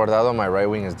Andres Guardado. My right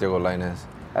wing is Diego Lainez.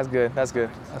 That's good. That's good.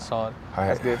 that's solid. All right.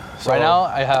 That's good. So, Right now,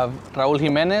 I have Raúl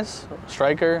Jimenez,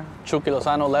 striker, Chucky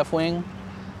Lozano, left wing,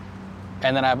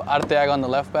 And then I have Arteaga on the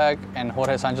left back and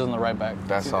Jorge Sanchez on the right back.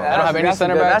 That's all. I don't have any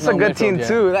center backs. That's a good midfield, team yeah.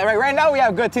 too. Right now we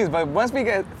have good teams, but once we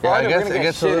get farther, we're gonna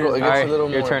get shit. It gets a little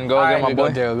more. Your turn. Go All again, right, my boy.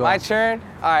 Diego, go. My turn.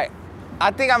 All right. I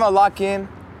think I'm gonna lock in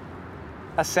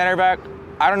a center back.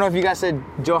 I don't know if you guys said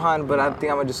Johan, but I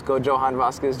think I'm gonna just go Johan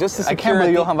Vasquez just to secure. I can't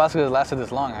believe Johan Vasquez lasted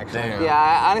this long, actually. Damn.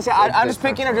 Yeah, honestly, I'm just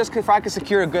picking him just if I could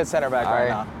secure a good center back right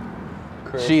now.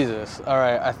 Chris. Jesus. All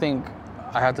right, I think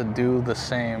I have to do the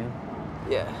same.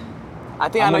 Yeah. I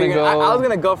think I know you're gonna. I was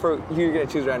gonna go for who you're gonna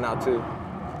choose right now too.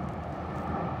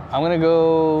 I'm gonna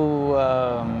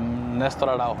go Nestor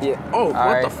Araujo. Yeah. Oh,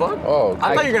 what the fuck? Oh,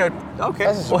 I thought you were gonna. Okay.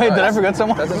 That's a surprise. Wait, did I forget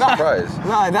someone? That's a surprise.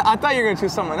 No, I thought you were gonna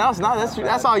choose someone else. No,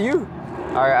 that's all you.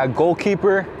 All right, a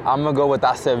goalkeeper. I'm gonna go with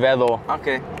Acevedo.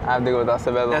 Okay. I have to go with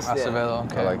Acevedo. Acevedo,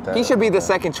 okay. I like that. He should be the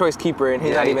second choice keeper, and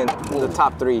he's not even the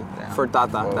top 3 for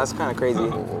Tata. That's kind of crazy. All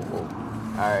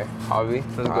right, Javi,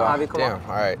 let's go. Javi, come Damn. on.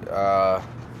 All right.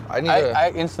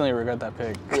 I instantly regret that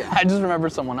pick. Yeah. I just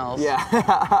remembered someone else.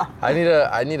 Yeah. I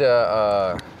need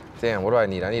a. Damn. What do I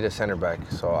need? I need a center back.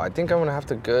 So I think I'm gonna have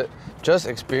to just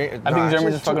experience. I think Jeremy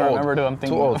actually, just it's too fucking old. remembered who I'm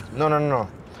thinking Too old. of. No.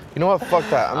 You know what? Fuck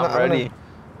that. I'm ready.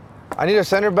 I need a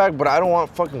center back, but I don't want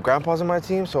fucking grandpas in my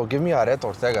team. So give me Aret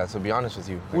Ortega. To be honest with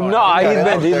you. No,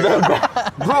 he's been.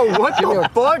 Bro, what the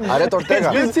fuck? Aret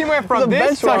Ortega. This team went from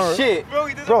this to shit.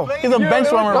 Bro, He's a bench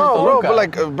warmer. no, bro, Toluca. but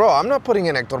like, bro, I'm not putting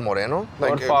in Hector Moreno.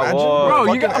 Like, Por imagine. favor. Bro,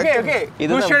 you fucking got, Hector- okay. He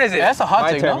Whose doesn't- shirt is it? That's a hot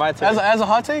My take, turn, no? my turn. As a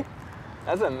hot take?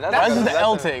 That's That's an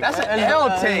L take. That's an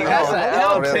L take. That's an Aret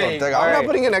L Ortega. take. I'm not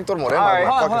putting in Hector Moreno. All right, my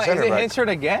hold fucking on. Is center it back. his shirt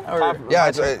again? Or? Yeah,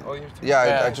 it's,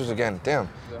 Yeah. I choose again. Damn,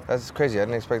 that's crazy. I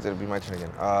didn't expect it to be my turn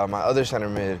again. My other center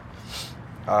mid.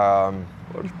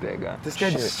 Ortega. This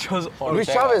guy just chose Luis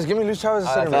Chavez. Give me Luis Chavez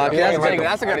as center mid. That's Okay, a good pick.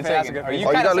 That's a good pick. you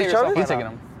got Luis Chavez? He's taking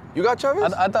him. You got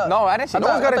Chavez? I thought. No, I didn't say No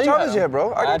one's got I a thought you Chavez got yet,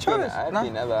 bro. I got Chavez. I had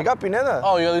Pineda. He got Pineda.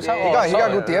 Oh, you got He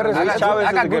got Gutierrez. I got Chavez is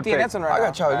a Gutierrez good pick. right I now.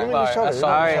 got Chavez. Give me Luis Alright, Chavez. I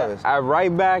saw it. Chavez. At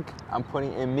right back, I'm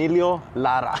putting Emilio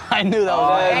Lara. I knew that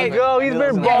was There you go. He's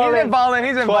been balling. He's been balling.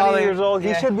 He's been 20 balling. years old. He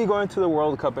Yeah. should be going to the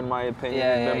World Cup, in my opinion.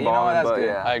 Yeah, He's yeah, been you know what, balling, that's but good.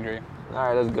 yeah. I agree. All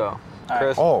right, let's go.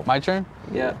 Chris. Oh, My turn?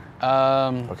 Yeah.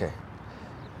 okay.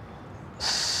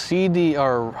 CD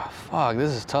or fuck,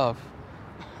 this is tough.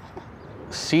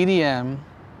 CDM.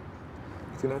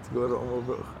 He's gonna have to go to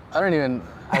Omo. I don't even.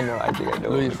 I know. I think I know.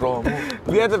 Luis Romo.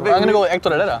 We have to pick. I'm gonna go with Hector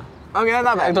Herrera. Okay, that's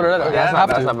not bad. Hector Herrera. Okay, I that's have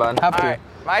not to. That's not bad. Have to. All right,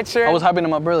 my turn. I was hyping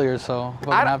him up earlier, so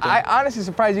fucking have to. I honestly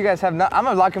surprised you guys have not. I'm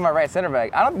gonna lock in my right center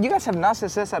back. You guys have not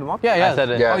said Cesar Monk? yeah. I said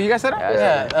it. Yeah. Oh, you guys said it? Yeah,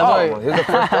 that's Oh, why. he was the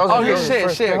first. That was Oh, the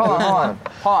first shit. pick. Hold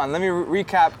on. Let me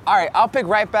recap. All right, I'll pick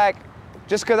right back,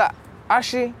 just cause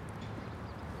actually.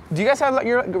 Do you guys have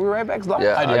your right backs locked?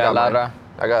 Yeah, I do. I got Lara. mine.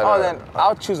 I got. Oh, then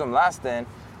I'll choose them last. Then,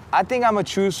 I think I'm gonna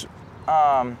choose.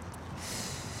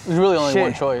 There's really only Shit.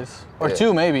 one choice. Or Yeah.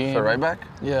 two, maybe. For right back?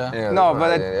 Yeah. Yeah, No, that's but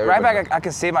fine. Yeah, right everybody- back I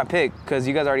can save my pick because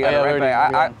you guys already got Oh, a yeah, right we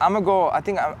back. already- I'm gonna go. I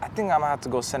think I'm gonna have to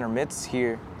go center mids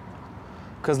here.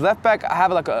 Cause left back I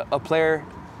have like a player,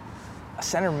 a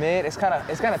center mid. It's kind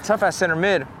of tough at center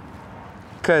mid.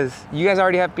 Cause you guys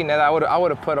already have Pineda. I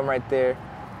would have put him right there.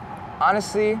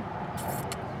 Honestly,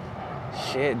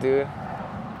 shit, dude.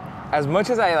 As much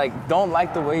as I don't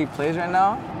like the way he plays right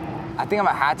now, I think I'm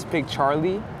gonna have to pick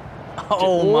Charlie.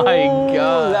 Oh my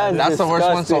god. That's the worst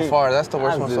one so disgusting. far. That's the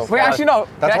worst one so far. Wait, actually no.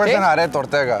 That's Can I worse than change? Aret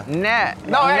Ortega. Nah.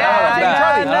 No,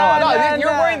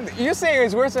 Charlie. You're saying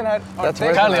it's worse than that. That's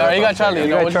worse Charlie, than alright, you got Charlie. You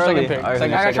got What's your Charlie. second pick? Alright,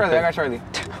 Second I got pick. Charlie. I got Charlie.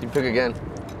 You pick again.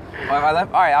 Oh, am I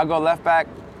left? All right, I'll go left back.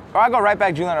 Or I'll go right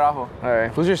back, Julian Araujo. All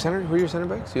right. Who's your center? Who are your center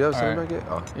backs? Do you have a center Alright. back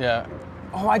yet? Oh. Yeah.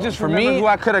 Oh, I just For remembered me- who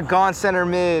I could have gone center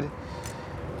mid.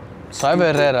 So I have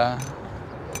Herrera.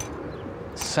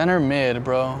 Center mid,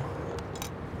 bro.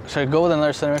 Should I go with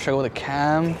another center mid? Should I go with a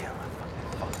Cam?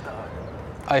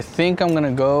 I think I'm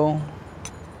gonna go.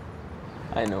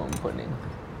 I know I'm putting.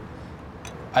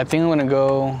 I think I'm gonna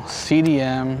go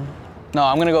CDM. No,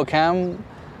 I'm gonna go Cam.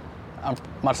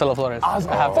 Marcelo Flores. I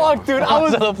have to. Fuck, dude.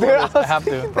 Marcelo Flores. I have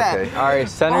to. Okay. All right,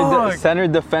 center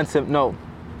defensive. No,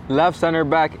 left center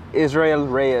back Israel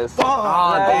Reyes.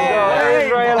 damn.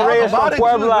 Israel Reyes from about it,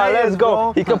 Puebla. Reyes, Let's go.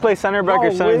 bro. He can play center back or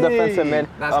No center way. defensive mid.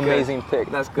 That's good. Amazing pick.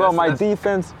 That's good. Bro, my That's-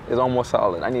 defense is almost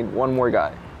solid. I need one more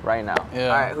guy right now. Yeah. All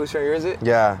right, whose shirt is it?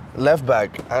 Yeah, left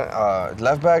back.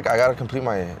 Left back, I gotta complete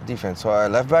my defense. So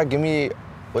left back, give me.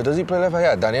 Wait, does he play left back?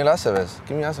 Yeah, Daniel Aceves.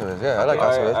 Give me Aceves. Yeah, I like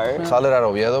Alright, Aceves. alright. Solid at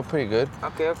Oviedo, pretty good.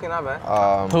 Okay, not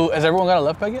bad. Who has everyone got a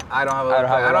left back yet? I don't have a left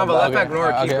back. I don't have a left back nor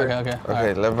a Okay, keeper. okay.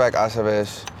 Okay, left back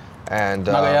Aceves, and.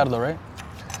 Not Gallardo, right?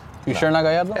 You sure not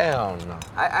Gallardo? Hell no.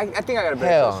 I think I got a better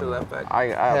Hell choice for no. left back. I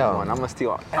Hell have one. I'm gonna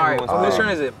steal. All right, whose turn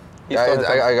is it? Yeah,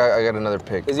 I got another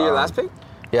pick. Is it your last pick?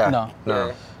 Yeah. No.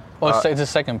 No. Oh, it's a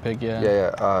second pick, yeah.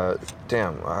 Yeah.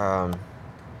 Damn.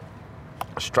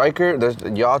 Striker.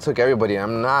 Y'all took everybody.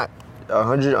 I'm not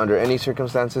 100 under any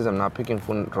circumstances. I'm not picking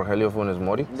Rogelio Funes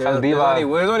Mori. There's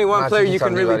only one player you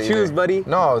can really choose, buddy.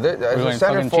 No, there's a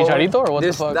center forward. Chicharito or what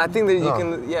the fuck? I think that you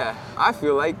can. Yeah, I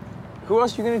feel like. Who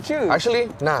else you gonna choose? Actually,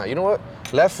 nah. You know what?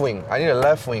 Left wing. I need a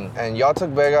left wing. And y'all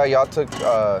took Vega. Y'all took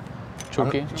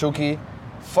Chucky.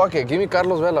 Fuck it. Give me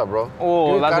Carlos Vela, bro.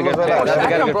 Oh, that's a good pick.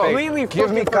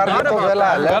 Give me Carlitos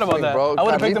Vela left wing, bro. I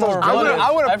would have picked him over Floater.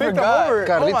 I would have picked him over.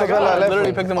 Carlitos Vela left wing.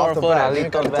 Literally picked him over Floater.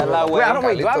 Carlitos Vela. Wait, I don't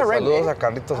wait. Do I have a right wing?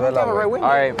 Carlitos Vela. All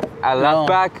right, at left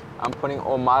back, I'm putting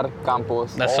Omar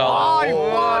Campos. That's solid.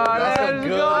 That's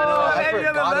good. I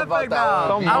forgot about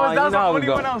that one. That's the only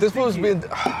one I was This fool's been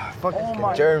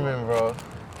fucking German, bro.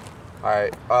 All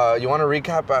right, you want to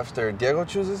recap after Diego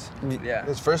chooses? Yeah.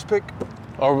 His first pick?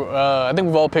 Or I think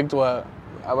we've all picked what?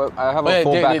 I have a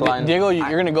full back line. Diego,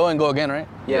 you're gonna go go again, right?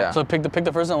 Yeah. So pick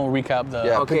the first one. We'll recap the.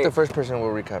 Yeah. Okay. Pick the first person.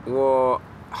 We'll recap. Well,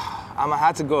 I'm gonna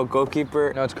have to go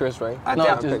goalkeeper. No, it's Chris, right? No,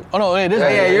 it is.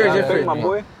 Yeah, yours. Yeah, Pick my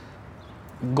boy.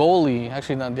 Goalie.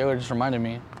 Actually, no, Diego just reminded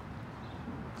me.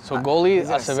 So goalie,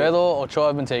 Acevedo, Ochoa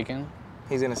have been taken.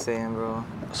 He's gonna stay in, bro.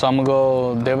 So I'm gonna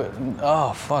go David.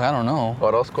 Oh fuck, I don't know.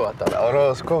 Orozco.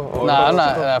 Nah, I'm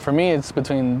not. For me, it's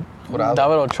between David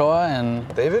Ochoa and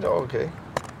David. Oh, okay.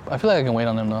 I feel like I can wait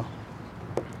on them though.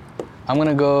 I'm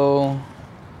gonna go.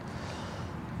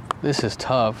 This is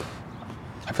tough.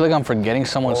 I feel like I'm forgetting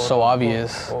someone so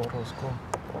obvious.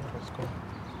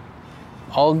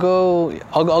 I'll go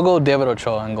David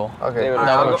Ochoa and goal. Okay. David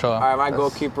Ochoa. All right, my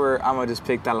goalkeeper, I'm gonna just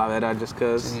pick Talavera just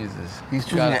cause. Jesus. He's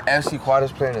choosing an FC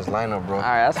Juarez player in his lineup, bro. All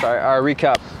right, that's all right. All right,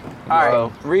 recap. All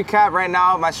right, recap right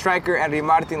now. My striker, Henry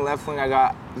Martin. Left wing, I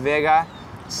got Vega.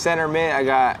 Center mid, I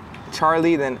got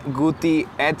Charlie. Then Guti,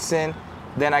 Edson.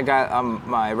 Then I got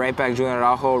my right back, Julian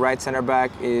Araujo. Right center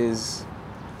back is.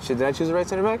 Did I choose the right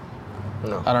center back?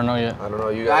 No. I don't know yet. I don't know.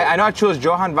 You guys. I know I chose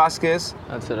Johan Vasquez.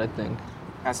 That's it, I think.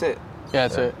 That's it. Yeah,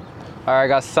 that's it. All right, I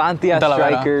got Santi at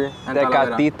striker,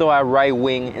 Tecatito at right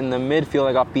wing. In the midfield,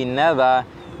 I got Pineda.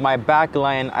 My back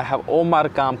line, I have Omar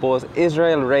Campos,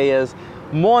 Israel Reyes,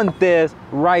 Montes.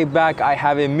 Right back, I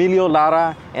have Emilio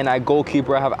Lara, and at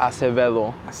goalkeeper, I have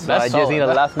Acevedo. So I just need a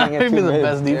last man and two the mids.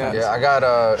 best defense. Yeah, I got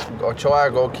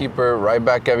Ochoa goalkeeper, right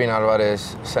back Kevin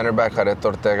Alvarez, center back Jared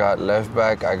Ortega, left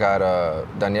back I got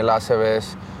Daniel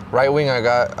Aceves, right wing I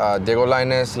got Diego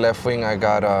Lainez, left wing I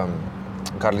got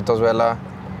Carlitos Vela,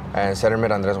 and center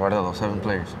mid Andres Guardado. 7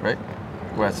 players, right?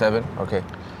 We're at 7? Okay.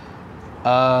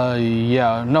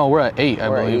 Yeah. No, we're at 8, I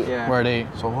believe. 8, yeah. We're at 8.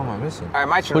 So who am I missing? All right,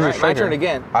 my turn. Who's your Right? My striker? turn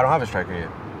again. I don't have a striker yet.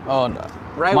 Oh, no.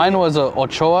 Right Mine was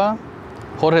Ochoa,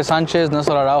 Jorge Sanchez,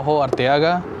 Nelson Araujo,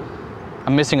 Arteaga.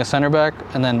 I'm missing a center back,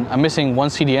 and then I'm missing one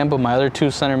CDM, but my other 2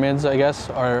 center mids, I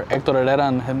guess, are Hector Herrera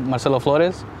and Marcelo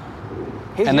Flores.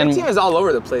 His team is all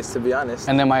over the place, to be honest.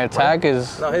 And then my attack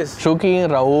is Chucky,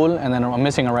 Raul, and then I'm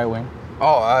missing a right wing.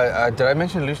 Oh, did I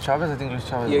mention Luis Chavez? I think Luis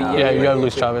Chavez. Yeah, you have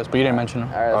Luis Chavez, but you didn't mention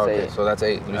him. All right, Okay, so that's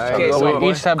 8. Luis Chavez. Okay, so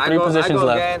we each have 3 positions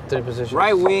left. Again. 3 positions.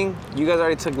 Right wing, you guys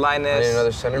already took Lainez. I need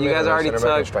another center You mid, guys another already center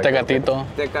back, and took striker.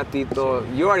 Tecatito.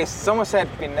 Tecatito. Someone said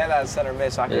Pineda as center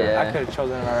mid, so I could have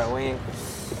chosen a right wing.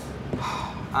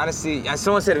 Honestly, and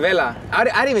someone said Vela. I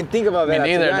didn't even think about Vela. Me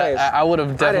neither. To be honest. I would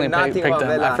have definitely picked him.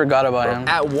 Vela I forgot about him.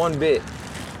 at one bit.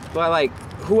 But like,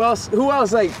 who else?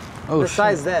 Like,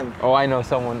 besides them? Oh, I know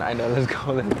someone. I know. Let's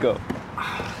go.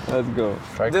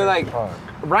 Striker. They're like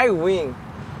right wing.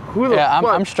 Who the fuck?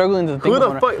 I'm struggling to think. Who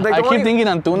the of fuck? I keep thinking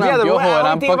Antuna, Piojo, and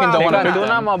I'm fucking don't want to pick Antuna,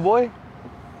 them. my boy.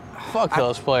 Fuck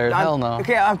those players. Hell no.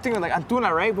 Okay, I'm thinking like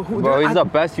Antuna, right? But who? Bro, he's the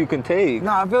best you can take.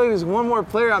 No, I feel like there's one more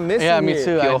player I'm missing. Yeah, me here.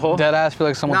 too. I dead ass feel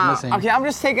like someone's missing. Okay, I'm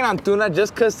just taking Antuna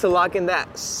just because to lock in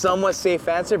that somewhat safe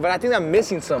answer, but I think I'm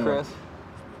missing someone.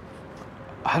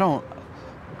 I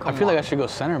feel like I should go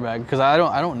center back because I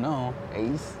don't know.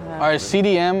 Ace. All right,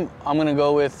 CDM. I'm gonna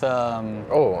go with I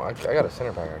got a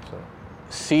center back actually.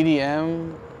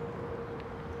 CDM.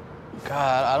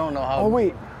 God, I don't know how. Oh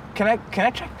wait, can I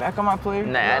check back on my player?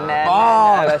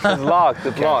 Nah. That's just locked.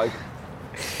 It's locked.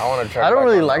 I want to try. I don't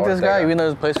really like this guy, even though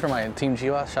he plays for my team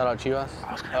Chivas. Shout out Chivas.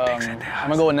 I'm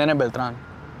gonna go with Nene Beltran.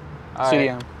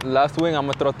 CDM. Right. Left wing, I'm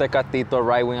gonna throw Tecatito.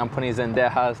 Right wing, I'm putting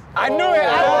Zendejas. I knew it.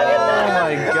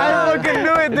 I fucking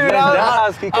knew it, dude.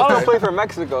 Zendejas, he can still play for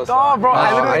Mexico. So. Oh, bro,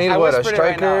 I need what, a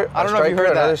striker? I don't know if you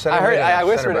heard that. I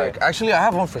whispered back. it. Actually, I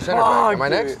have one for center back. Am I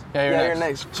next? Yeah, you're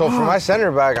next. So for my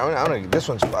center back, this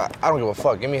one's. I don't give a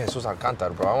fuck. Give me Jesus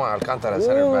Alcantara, bro. I want Alcantara at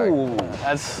center back.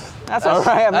 That's all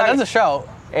right. That's a shout.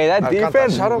 Hey, that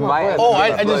defense. Shout out my boy. Oh,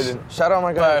 I just. Shout out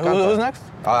my guy. Who's next?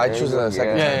 I choose the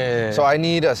second. Yeah. So I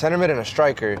need a center mid and a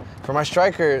striker. For my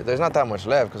striker, there's not that much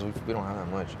left because we don't have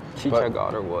that much. Chicha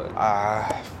God or what?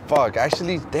 Fuck.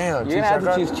 Actually, damn. You're gonna have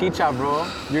to choose Chicha, bro.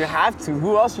 You have to.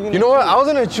 Who else are you gonna You know what? choose? I was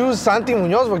gonna choose Santi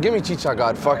Munoz, but give me Chicha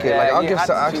God. Fuck it. Yeah, Like I'll you give have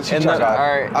to I'll choose Chicha God. All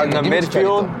right, in the Give me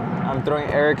midfield, Chicharito. I'm throwing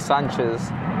Eric Sanchez.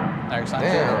 Eric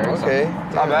Sanchez. Damn. Okay.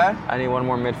 Not bad. I need one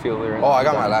more midfielder. Oh, I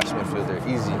got my last midfielder.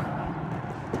 Easy.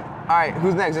 All right,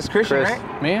 who's next? It's Christian, Chris.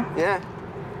 right? Me? Yeah.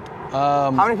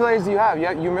 Um, How many players do you have?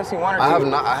 You're missing one or two. I have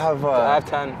not. I have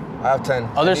 10. I have 10.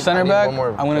 Other center back, one more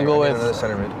I'm gonna player. go I need with another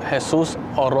center mid. Jesus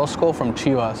Orozco from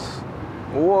Chivas.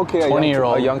 Ooh, okay,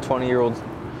 20-year-old. a young 20-year-old.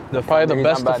 Probably the He's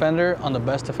best not bad. defender on the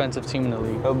best defensive team in the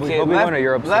league. He'll be going to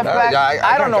Europe. Left soon. back. Yeah,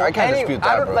 I don't know. I can't dispute that,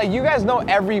 I don't, bro. like you guys know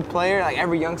every player, like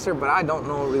every youngster, but I don't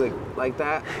know really like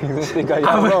that. Just think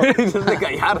Gallardo. Just like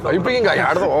Gallardo. Are you picking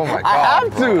Gallardo? Oh my god. I have to.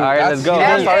 bro. All right, That's- let's go. He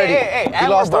lost already. Hey, He and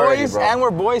lost we're already, boys. bro. And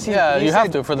we're boys. Yeah, he you have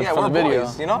said- to for the we're video.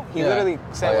 Boys, you know, he Yeah. literally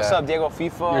said, Oh, "What's yeah. up, Diego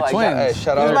FIFA?" You're like twins. that. Hey,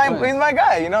 shout out. He's my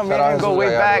guy. You know, me Shout out and him go to way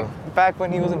Gallardo. back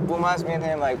when he was in Pumas. Me and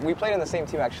him, like we played in the same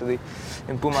team actually,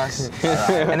 in Pumas.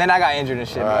 And then I got injured and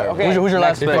shit. All right. But, okay. Who's your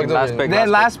last Next pick? pick. Last pick. Then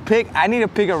last pick, I need to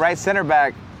pick a right center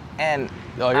back, and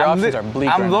Oh, your options are bleak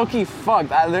I'm right low key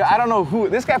fucked. I don't know who.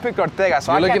 This guy picked Ortega,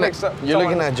 so You're I can't looking pick at you're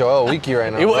looking at Joel Wiki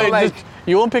right now. You, bro. it like- just-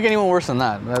 you won't pick anyone worse than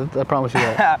that. I promise you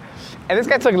that. And this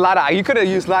guy took Lara. You could have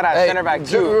used Lara at center back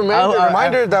just too.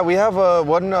 Reminder that we have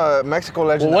one Mexico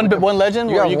legend. Well, that we one legend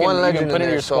You where have you one can legend put in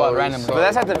there, your squad so- randomly. But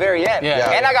that's at the very end.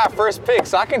 Yeah. And I got first pick,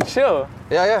 so I can chill.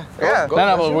 Yeah. Yeah.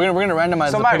 No, but we're gonna randomize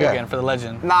the Somebody- pick Yeah. again for the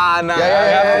legend. Nah.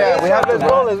 Yeah. We have to. Let's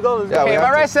go, let's go. Yeah, we Okay, have my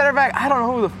to. right center back, I don't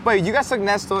know who the. Wait, you guys took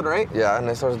Nestor, right? Yeah,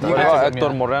 Nestor's done. What got about it, Hector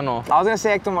yeah. Moreno? I was gonna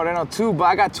say Hector Moreno too, but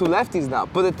I got two lefties now.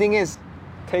 But the thing is,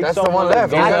 Take That's the someone one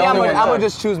left. that's He's I the think only I'm one gonna left.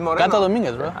 just choose Moreno. Gata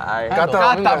Dominguez, bro.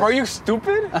 Tata, bro, you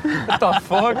stupid? What the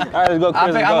fuck? All right, let's go,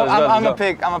 Chris. I'm gonna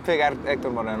pick Hector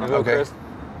Moreno. Okay.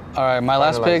 All right, my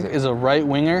last pick Finalize it. is a right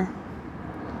winger.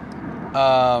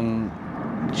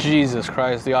 Jesus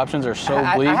Christ, the options are so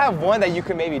bleak. I have one that you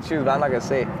could maybe choose, but I'm not gonna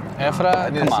say.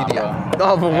 Efra, need come a on, CD. bro.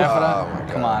 Oh, but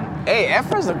Efra, come on. Hey,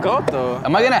 Efra's a goat though.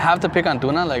 Am I gonna have to pick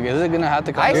Antuna? Like, is it gonna have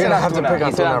to come? I You're said gonna have to Antuna. pick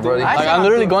He said Antuna, bro. Antuna. Like, I said I'm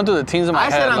literally Antuna. going through the teams in my I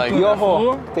said head. Like, Antuna.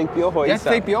 Piojo. Take Piojo. Yes,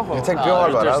 take Piojo. You take nah,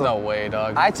 Piojo there's Alvarado. no way,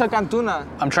 dog. I took Antuna.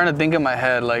 I'm trying to think in my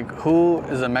head, like, who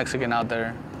is a Mexican out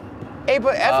there? Hey,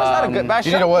 but Efra's not a good bad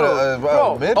You need shot, a what?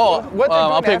 bro. Mid? Oh, What they're I'll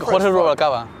doing pick at Efra's Jorge fuck.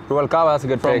 Rubalcaba. Rubalcaba, that's a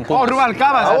good From pick. Pumas. Oh, Rubalcaba.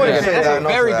 I wouldn't That's say a that. No,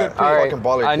 very for good that. pick. All right, Fucking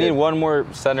baller I kid. need one more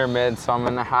center mid, so I'm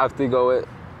gonna have to go with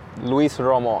Luis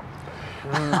Romo.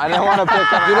 I didn't want to pick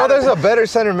him. You know, there's a better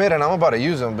center mid, and I'm about to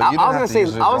use him, but you I don't was have to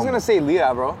use gonna say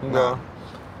Lira, bro. No.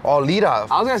 Oh, Lira.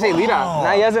 I was gonna say Lira.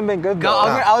 Nah, he hasn't been good though.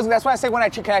 That's why I said can I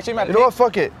change my pick? You know what?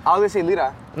 Fuck it. I was gonna say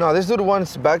Lira. No, this dude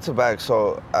wants back to back,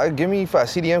 so give me for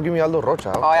CDM. Give me Aldo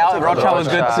Rocha. Oh yeah, Rocha was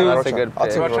good too. That's a good I'll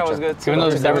pick. take Rocha was good too.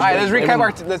 Even though All right, let's recap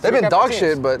our. They've been dog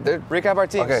shit, but they're Recap our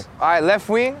teams. Okay. All right, left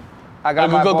wing. I got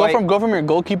my boy. Go from your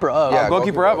goalkeeper up. Yeah.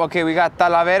 Goalkeeper up. Okay, we got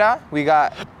Talavera. We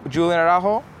got Julian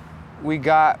Araujo. We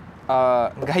got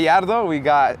Gallardo. We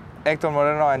got Hector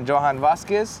Moreno and Johan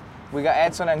Vasquez. We got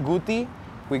Edson and Guti.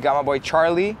 We got my boy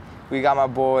Charlie. We got my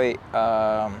boy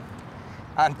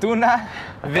Antuna,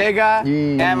 Vega,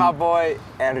 and my boy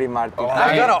Henry Martin.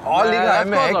 I got an all Liga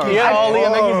MX. Yeah, all Liga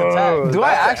MX attack. Do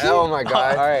I actually? Oh my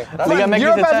god. All right. Liga MX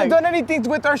Europe attack. hasn't done anything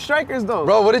with our strikers though.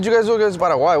 Bro, what did you guys do against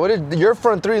Paraguay? What did your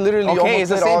front three literally Okay, almost it's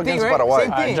the did all same thing, against right? Paraguay?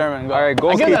 Same All right, thing. German, go. All right, I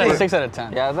give that goalkeeper. a 6 out of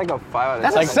 10. Yeah, it's like a 5 out of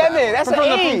 10. That's a 7. That's an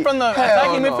 8. From the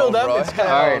attacking midfield up, it's Hell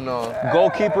All right, no.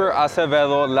 goalkeeper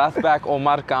Acevedo, left back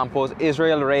Omar Campos,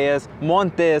 Israel Reyes,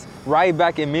 Montes, right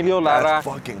back Emilio Lara, That's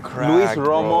fucking cracked, Luis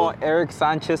Romo, bro. Eric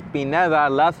Sanchez Pineda,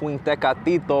 left wing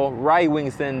Tecatito, right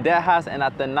wing Cendejas, and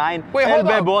at the 9, Wait, El hold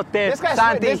on. Bebote, This guy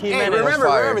Santi switched- hey, Jimenez.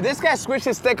 remember, this guy switched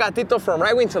his Tecatito from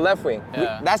right wing to left wing.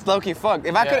 Yeah. That's low-key fucked.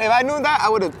 If I knew that, I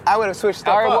would have switched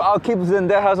stuff All right, well, up. I'll keep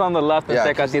Cendejas on the left and Yeah,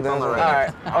 keep Tecatito on the Cendejas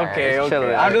right. All right. Okay. chill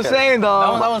it, I'm just chill it. saying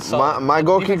though. That one's solid.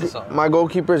 My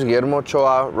goalkeeper is Guillermo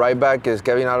Ochoa. Right back is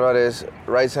Kevin Alvarez.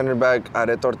 Right center back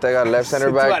Areto Ortega. Left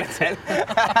center 2 out back. of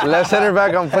 10. Left center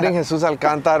back I'm putting Jesus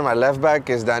Alcantar. My left back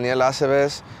is Daniel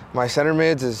Aceves. My center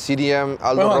mids is CDM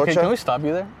Aldo Wait, hold on, Rocha. can we stop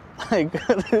you there? Like,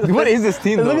 What is this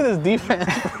team, Look though? at this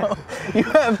defense, bro. You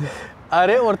have Are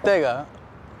Ortega,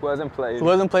 Who hasn't played? who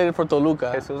hasn't played for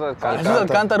Toluca. Jesus Jesus Alcantara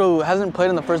Alcantar, who hasn't played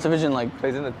in the first division, like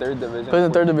plays in the 3rd division. plays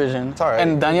in the 3rd division. It's all right.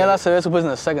 And Daniel Aceves, who plays in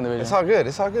the 2nd division. It's all good.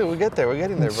 It's all good. We get there. We're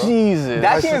getting there, bro. Jesus.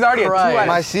 That team is already a 2 out of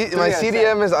My 10.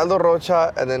 CDM is Aldo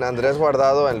Rocha, and then Andres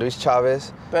Guardado and Luis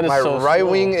Chavez. That is My so right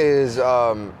slow. wing is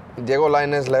Diego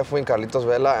Lainez, left wing, Carlitos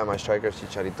Vela, and my striker is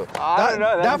Chicharito. I don't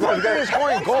know. That front three is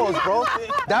scoring goals, bro.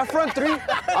 That front three,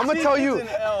 I'm gonna tell you,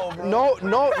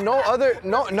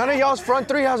 none of y'all's front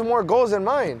three has more goals than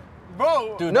mine.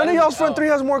 Bro, Dude, None of y'all's front three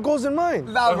has more goals than mine.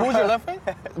 Who's your left wing?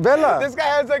 Vela. This guy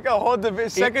has like a whole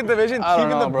second division I don't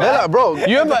team in know, the bro. Vela, bro.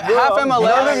 You have a half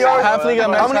MLS, half Liga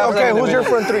MX. How many? Okay, who's your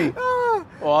front three?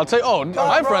 Well, I'll tell you.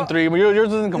 My front three, but yours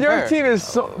doesn't compare. Your team is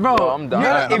so, bro. I'm done.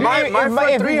 My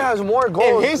front three has more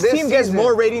goals. If his this team gets season.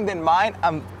 more rating than mine,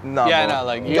 no. Yeah, bro. no,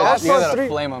 like you Y'all's front gotta three-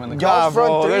 flame them in the Y'all's front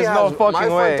bro, three there's has, no fucking my way.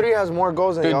 front three has more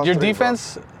goals than Dude, y'all's your three,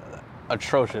 defense,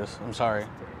 atrocious. I'm sorry.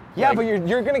 Yeah, Like- but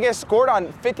you're gonna get scored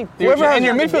on 50. And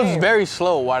your midfield is game. very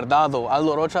slow. Guardado,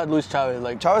 Aldo Rocha, Luis Chavez,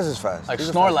 like Bro. Chavez is fast. Like He's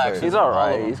a Snorlax. fast player. He's all All of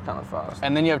right. them. He's kind of fast.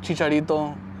 And then you have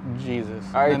Chicharito, Jesus.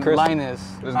 All right, and Chris. Lainez.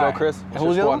 Let's go, Chris. And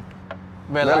who's the other one?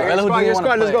 Vela. Vela. Vela, who didn't Your wanna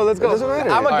squad, let's play. go, let's go. It doesn't matter. I'm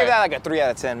gonna All give right. that like a 3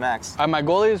 out of 10 max. My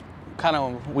goalie is kind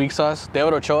of weak sauce.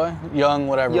 David Ochoa, young,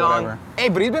 whatever. Hey,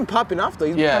 but he's been popping off though.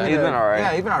 Yeah. He's been all right.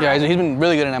 Yeah, he's been alright. Yeah, he's been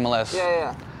really good in MLS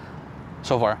yeah.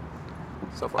 so far.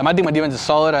 So far, And my defense is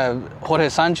solid. I have Jorge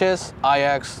Sanchez,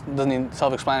 Ajax, doesn't need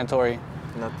self-explanatory.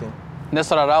 nothing.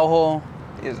 Nestor Araujo,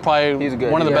 probably he's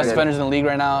good. one of the He's best good. defenders in the league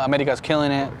right now. America's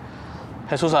killing it.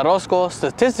 Jesus Orozco,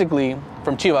 statistically,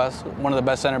 from Chivas, one of the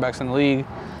best center backs in the league.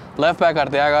 Left back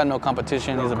Arteaga, no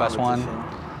competition. He's the best one.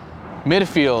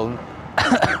 Midfield,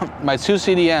 my two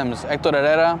CDMs, Hector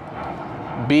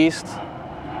Herrera, Beast,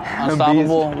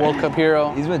 unstoppable, World Cup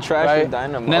hero. He's been trash right? with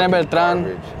Dynamo. Nene Beltran,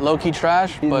 Garbage. low-key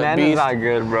trash, His but man is Beast. not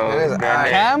good, bro. It is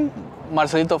Cam,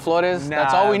 Marcelito Flores,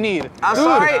 that's all we need. I'm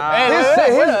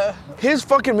sorry. His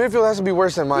fucking midfield has to be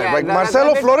worse than mine. Yeah, like no,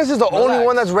 Marcelo no, Flores is the only relax.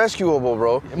 one that's rescuable,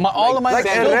 bro. All of my like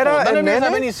skillful. Herrera None of and them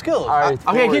have Nene? any skills. All right,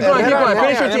 Okay, keep forward. going, keep going.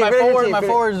 Finish your And team. my Finish your forward, team. my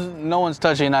forwards, no one's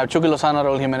touching. I have Chucky Lozano,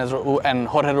 Raul Jimenez, and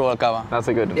Jorge Rubalcaba. That's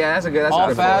a good one. Yeah, that's a good. That's All a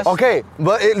good fast. Okay,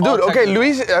 but dude, All okay, technical.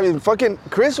 Luis, I mean, fucking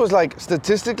Chris was like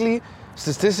statistically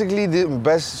the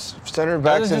best center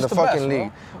backs is in the just the fucking best, bro.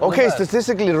 league. They're the Okay, best.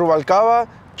 statistically, Rubalcaba,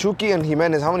 Chucky, and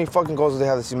Jimenez, how many fucking goals do they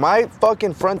have this season? My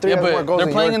fucking front three Yeah, has more but goals they're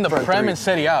than playing your in the front Prem three. and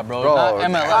Serie A, bro, Bro, not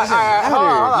MLS. hold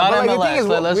on, Not But, like, the MLS. thing is,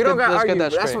 Let's we don't get gotta argue.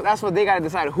 that That's straight. what they gotta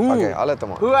decide. Who? Okay, I'll let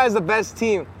them on. Who has the best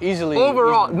team Easily.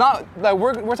 overall? easily. Not like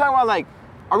we're talking about like.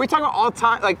 Are we talking about all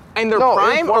time, like in their No, in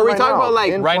prime, form or are we right talking now. about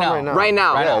like In Right form now. right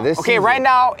now? Yeah, this okay, season. right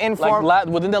now in form.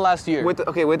 Within the last year.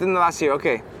 Within the last year.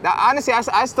 Okay. Now, honestly,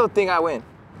 I still think I win.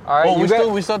 All right, Oh, you we got-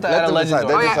 still have to Let add a them legend. decide.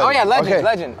 to it.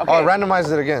 Legend. Okay. Oh,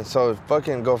 randomize it again. So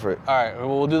fucking go for it. All right,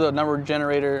 we'll do the number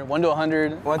generator, 1 to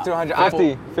 100. 1 through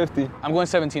 100. 50. I'm going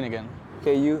 17 again.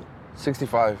 Okay, you.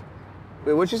 65.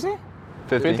 Wait, what'd you say?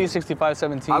 50, 65,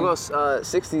 17. I'll go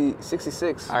 60,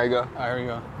 66. All right, go. All right, here we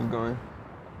go. Keep going.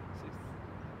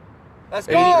 Let's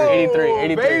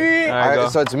 83. baby. All right, go.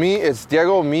 So it's me, it's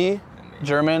Diego, me,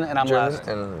 German, and I'm German, last.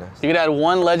 and last. You could add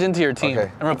one legend to your team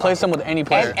Okay. and replace them with any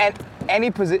player. And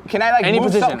any position. Can I like Any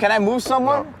move position. Can I move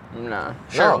someone? Nah.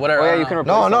 Sure, No. whatever. Oh, yeah, I you don't can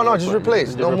know. replace No, them. just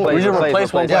replace. No move. We just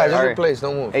replace one Yeah, player. just All right. replace,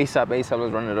 no move. ASAP, let's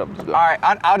run it up. Let's go. All right,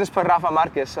 I'll just put Rafa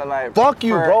Marquez. So like. Fuck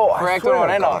you, for, bro. For I Hector swear to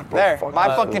Moreno. God, bro. There. Fuck My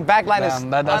you. fucking back line is That's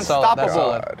solid. That's unstoppable.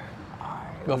 solid.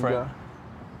 Go for it.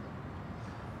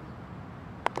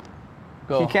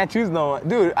 Go. You can't choose no one.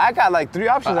 Dude, I got like 3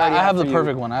 options I already. have the after you.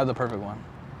 perfect one. I have the perfect one.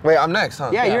 Wait, I'm next,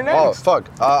 huh? Yeah, you're Oh, next. fuck.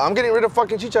 I'm getting rid of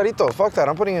fucking Chicharito. Fuck that.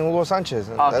 I'm putting in Hugo Sanchez.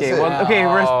 That's Okay, it. well, okay,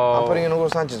 I'm putting in Hugo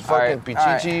Sanchez. Fucking right,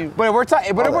 Pichichi. But we're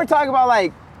talking. But if All we're that. talking about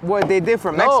like what they did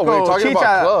for Mexico, No, we're talking Chicha,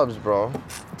 about clubs, bro.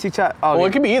 Chicha. Oh, Well,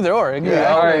 it could be either or. It could be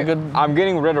Yeah. All either right, good. I'm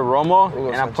getting rid of Romo, Hugo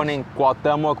and I'm Sanchez. putting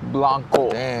Cuauhtemoc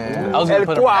Blanco. Damn. I was gonna El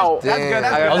put him. Cuau. Damn. That's good.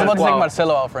 That's I good. I was about to Wow. take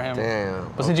Marcelo out for him. Damn.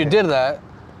 But since you did that,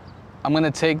 I'm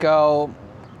gonna take out.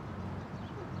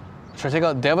 Should I take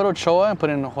out David Ochoa and put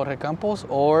in Jorge Campos,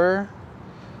 or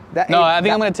no? I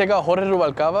think I'm gonna take out Jorge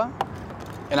Rubalcaba,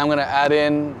 and I'm gonna add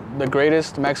in the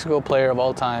greatest Mexico player of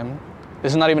all time.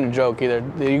 This is not even a joke either.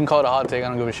 You can call it a hot take. I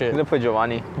don't give a shit. I'm gonna put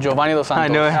Giovanni. Giovanni Dos Santos. I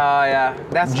knew it. Oh yeah,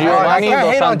 that's Giovanni I can't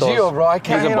Dos hate on Santos. Gio, bro. I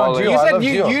can't He's a hate on baller. Gio. You I said love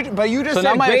you, Gio. but you just So said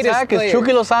now my greatest attack player. is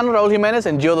Chucky Lozano, Raul Jimenez,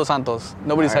 and Gio Dos Santos.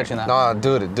 Nobody's touching that. Nah,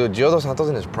 dude, Gio Dos Santos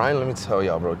in his prime, let me tell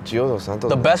y'all, bro. Gio Dos Santos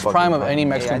The is best fucking prime of prime. any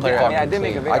Mexican player. I did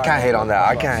make a video. I can't hate on that.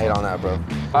 I can't hate on that, bro.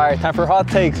 All right, time for hot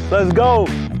takes. Let's go.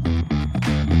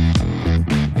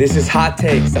 This is Hot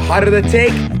Takes. The hotter the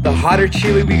take, the hotter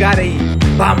chili we gotta eat.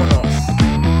 Vámonos.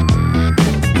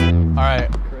 All right,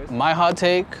 my hot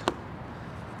take.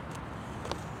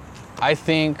 I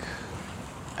think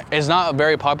it's not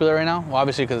very popular right now. Well,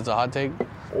 obviously because it's a hot take.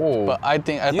 Oh. But I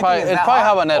think it's You probably think it's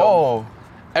that Habanero. Oh.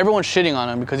 Everyone's shitting on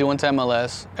him because he went to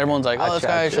MLS. Everyone's like, oh, this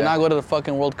guy should not go to the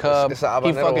fucking World Cup. it's a He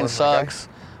Habanero fucking one, sucks.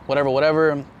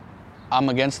 Whatever. I'm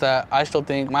against that. I still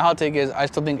think, my hot take is, I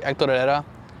still think Hector Herrera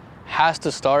has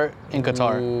to start in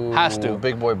Qatar. Has to.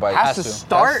 Big boy bite. Has to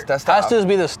start? Has to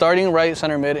be the starting right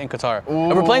center mid in Qatar.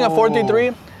 If we're playing a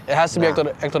 4-3-3, it has to be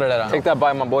Hector Herrera. Take that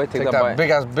bite, my boy. Take that bite.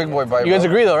 Big boy bite. You guys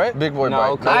agree though, right? Big boy bite.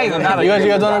 You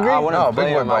guys don't agree? No,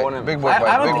 big boy bite. Big boy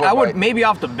bite. I would maybe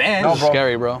off the bench. No, bro.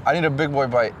 Scary, bro. I need a big boy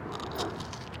bite.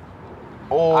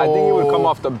 Oh. I think he would come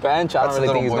off the bench. I don't really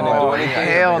think he's going to do anything.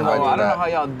 Hell no. I don't know how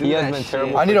y'all do He that has been shit.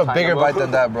 terrible. I need a bigger bite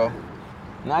than that, bro.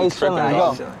 Nice chilling.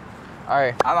 Go. All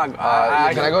right.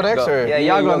 Can I go next? Or? Yeah,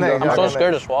 y'all go next. I'm so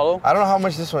scared to swallow. I don't know how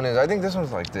much this one is. I think this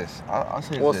one's like this. I'll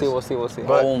say We'll this. see. We'll see.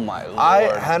 But Oh my lord.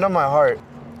 I, hand on my heart,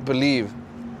 believe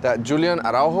that Julian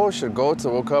Araujo should go to the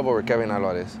World Cup over Kevin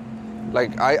Alvarez.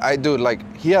 Like, I do. Like,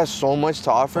 he has so much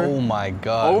to offer. Oh my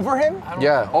god. Over him?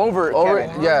 Yeah. Over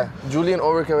Kevin. Yeah. Julian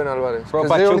over Kevin Alvarez. Bro, 'Cause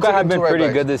they only Pachuca took have him been two right pretty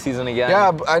backs. good this season again.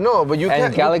 Yeah, I know, but you can't.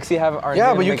 And Galaxy are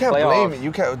Yeah, but you make can't playoffs. blame.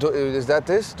 You can't. Is that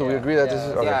this? Do we agree that this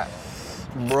is? Okay. Yeah.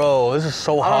 Bro, this is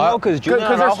so I don't know, hot. because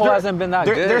Julian Araujo hasn't been that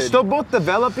good. They're still both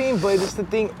developing, but it's the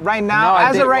thing right now. No, I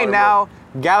as think- of right now,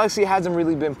 Galaxy hasn't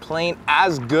really been playing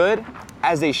as good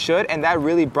as they should, and that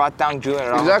really brought down Julian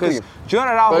Araujo. Exactly. Julian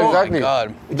Araujo. But exactly. Oh my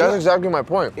God. That's exactly my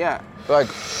point. Yeah. Like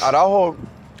Araujo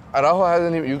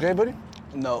hasn't even. You okay, buddy?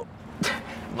 No.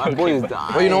 My boy is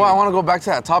dying. But you know what? I want to go back to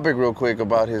that topic real quick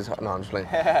about his. No, I'm just playing.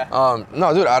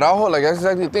 No, dude, Araujo, like that's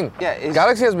exactly the thing. Yeah, it's-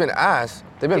 Galaxy has been ass.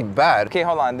 They've been bad. Okay,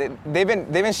 hold on. They've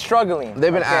been struggling.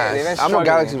 They've been Okay, ass. they've been I'm no struggling.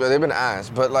 Galaxy, but they've been ass.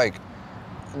 But like,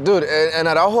 dude, and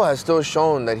Araujo has still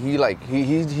shown that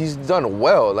he's done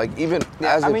well. Like even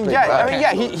as they play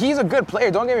bad. He's a good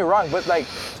player. Don't get me wrong, but like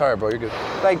Sorry, bro, you're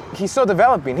good. he's still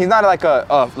developing. He's not like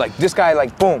like this guy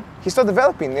like boom. He's still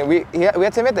developing. And we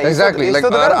have to admit that. Exactly. He's Like still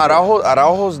developing.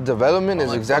 Araujo's development is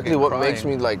like exactly fucking what crying. makes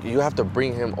me like. You have to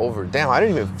bring him over. Damn, I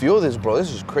didn't even feel this, bro. This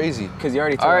is crazy. Because you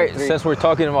already took All right, like three. since we're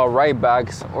talking about right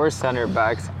backs or center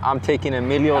backs, I'm taking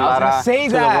Emilio I was gonna Lara say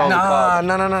to that. the World Cup.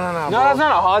 No. No, that's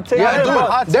not a hot take. Yeah, That's dude. a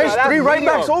hot take. There's That's 3 right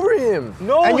video. backs over him.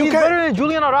 No, and you he's can't. better than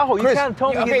Julian Araujo. You Chris, can't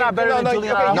tell me okay, he's not better than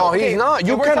Julian okay, Araujo. No, he's not.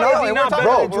 You cannot. He's not better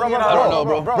Bro, than Julian I don't know,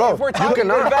 Araujo. bro. Bro, If we're you talking,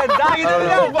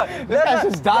 cannot. That's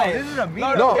just dying. This is a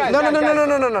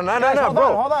No,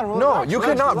 bro. No, you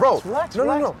cannot, bro.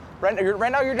 No. Right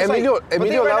now you're just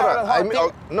Emilio Lara.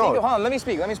 Hold on, let me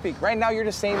speak. Right now you're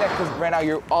just saying that because right now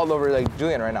you're all over like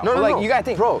Julian right now. No, But, like you gotta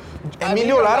think, bro.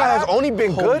 Emilio Lara has only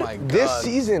been Oh good my this God.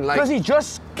 season. Like because he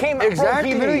just came out. Exactly.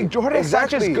 He literally Jordan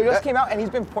Sanchez Exactly. just came out and he's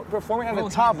been performing at the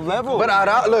top level.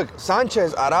 But look,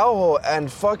 Sanchez, Araujo,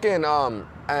 and fucking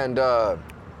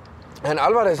and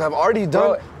Alvarez have already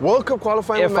done World Cup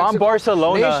qualifying If with Mexico, I'm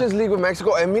Barcelona- Nations League with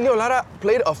Mexico. Emilio Lara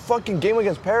played a fucking game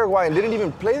against Paraguay and didn't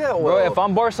even play that well. Bro, if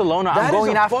I'm Barcelona, That I'm is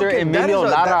going a after fucking- Emilio that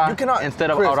is Lara you cannot, instead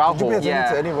of Chris, Araujo. Did you pay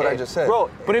attention to any of what I just said? Bro,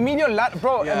 but Emilio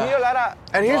Lara,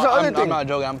 And here's the other I'm thing. not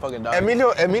joking. I'm fucking dying.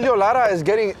 Emilio Lara is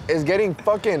getting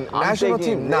fucking national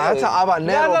taking team. Nah, that's a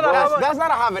habanero, bro. that's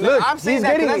not a habanero. Look, I'm saying he's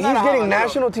that 'cause getting that's not a habanero.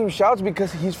 national team shouts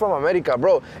because he's from America,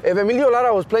 bro. If Emilio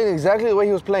Lara was playing exactly the way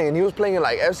he was playing, and he was playing in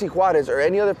like FC Juarez or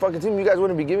any other fucking team, you guys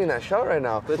wouldn't be giving that shout right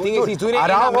now. The thing is, he's doing it in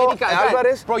Araujo, America.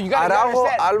 Alvarez, Bro, you gotta Araujo,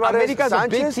 understand. Alvarez, America's a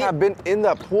big Sanchez team. have been in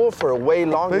the pool for way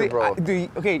longer, bro.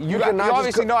 Okay, you cannot just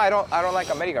obviously know I don't like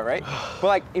America, right? But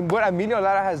like what Emilio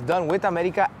Lara has done with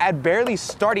America at barely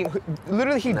starting,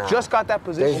 literally he just got that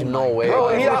position. There's no way. Bro, bro.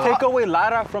 if you take away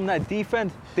Lara from that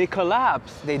defense, they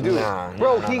collapse. They do.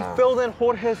 Bro, he filled in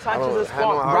Jorge Sanchez's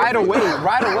spot Right away.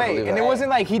 believe And it that. wasn't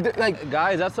like he did, like.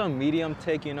 Guys, that's a medium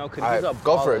take, you know, because he's a Alright,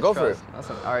 go for it, baller, go for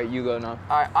trust. All right, you go now.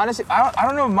 Honestly, I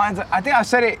don't know if mine's. I think I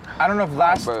said it. I don't know if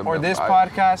last or this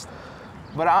podcast,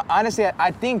 but honestly,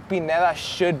 I think Pineda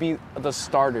should be the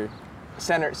starter,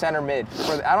 center mid.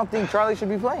 I don't think Charlie should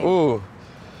be playing. Ooh.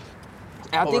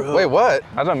 I think. Wait, what?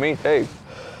 That's a mean take.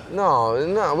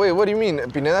 No, wait, what do you mean?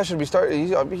 Pineda should be starting?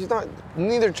 He's not,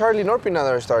 neither Charlie nor Pineda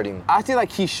are starting. I feel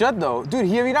like he should though, dude.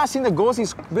 Have you not seen the goals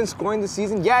he's been scoring this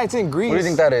season? Yeah, it's in Greece. What do you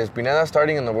think that is? Pineda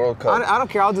starting in the World Cup? I don't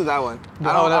care. I'll do that one. I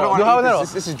habanero. don't Do want to habanero. eat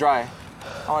this. This is dry.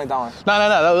 I want that one. No,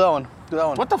 that one. Do that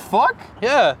one. What the fuck?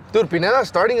 Yeah. Dude, Pineda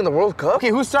starting in the World Cup? Okay,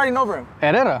 who's starting over him?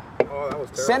 Herrera.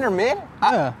 Center mid?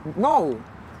 Yeah. No.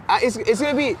 It's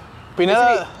gonna be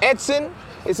Pineda. Edson.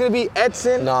 It's gonna be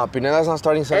Edson. Nah, Pineda's not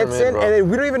starting center mid, Edson, bro. and then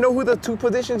we don't even know who the two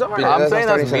positions are. Pineda- I'm That's saying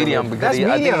not that's starting medium center. because That's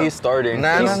I think medium. he's starting.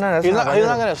 Nah, that's He's not.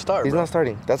 not gonna start. He's bro. not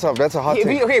starting. That's a hot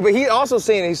take. Okay, but he's also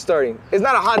saying he's starting. It's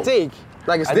not a hot take.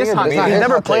 Like it's I this think hot it's take. medium. He's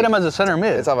never hot played take. him as a center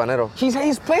mid. It's habanero.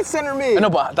 He's played center mid. No,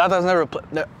 but Tata's never played.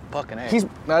 Fucking A. He's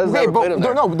Tata's okay, never but played him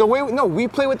there. we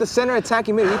play with the center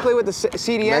attacking mid. We play with the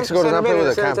CDM. Mexico does center not play mid, with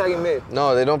and a center cam. attacking mid.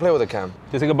 No, they don't play with a cam.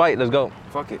 Just take a bite. Let's go.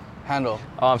 Fuck it. Handle.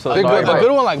 Oh, I'm so Big sorry. boy A bite.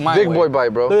 good one like mine. Big wait. boy bite,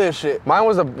 bro. Look at this shit. Mine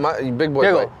was my big boy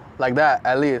Here you bite. go. Like that,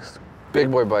 at least.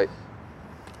 Big boy bite.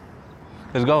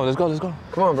 Let's go, let's go, let's go.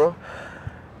 Come on, bro.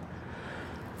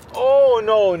 Oh,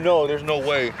 no, there's no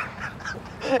way.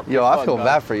 Yo, I feel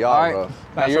bad for y'all, bro.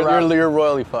 Nah, you're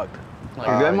royally fucked. You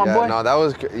good, my boy? No, that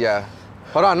was, yeah.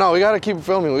 Hold on, no, we gotta keep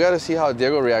filming. We gotta see how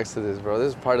Diego reacts to this, bro. This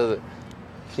is part of the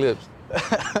clips.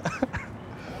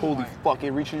 Holy fuck,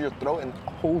 it reaches your throat and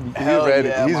holy. He's red.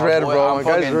 Yeah, He's red, boy, bro. My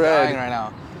guy's red. Right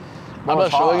now. I'm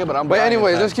not showing it, but I'm. But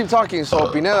anyways, let's keep talking.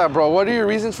 So Pineda, bro, what are your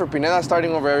reasons for Pineda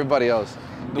starting over everybody else?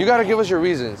 You gotta give us your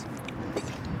reasons.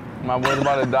 My boy's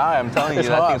about to die. I'm telling you, It's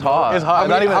that hot, thing's bro. hot. It's hot.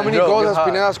 How many goals has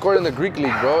Pineda scored in the Greek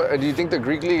league, bro? And do you think the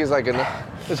Greek league is like enough?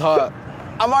 It's hot.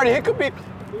 I'm already hiccuping.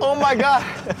 Oh my god.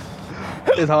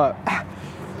 It's hot.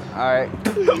 All right.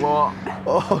 Well,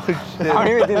 Oh shit. I don't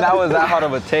even think that was that hot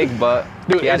of a take, but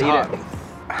Dude, he had it's to eat hot. it.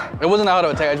 It wasn't that hot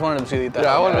of a take. I just wanted to see that.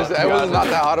 Yeah, I wanted to say, it was not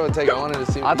that hot of a take. I wanted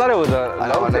to see. I thought it was a I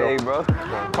know, low I know. take, bro.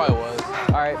 Probably was.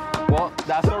 All right. Well,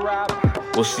 that's a wrap.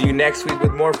 We'll see you next week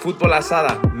with more Fútbol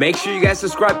Asada. Make sure you guys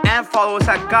subscribe and follow us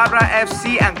at Cabra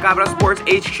FC and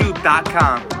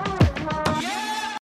CabraSportsHQ.com.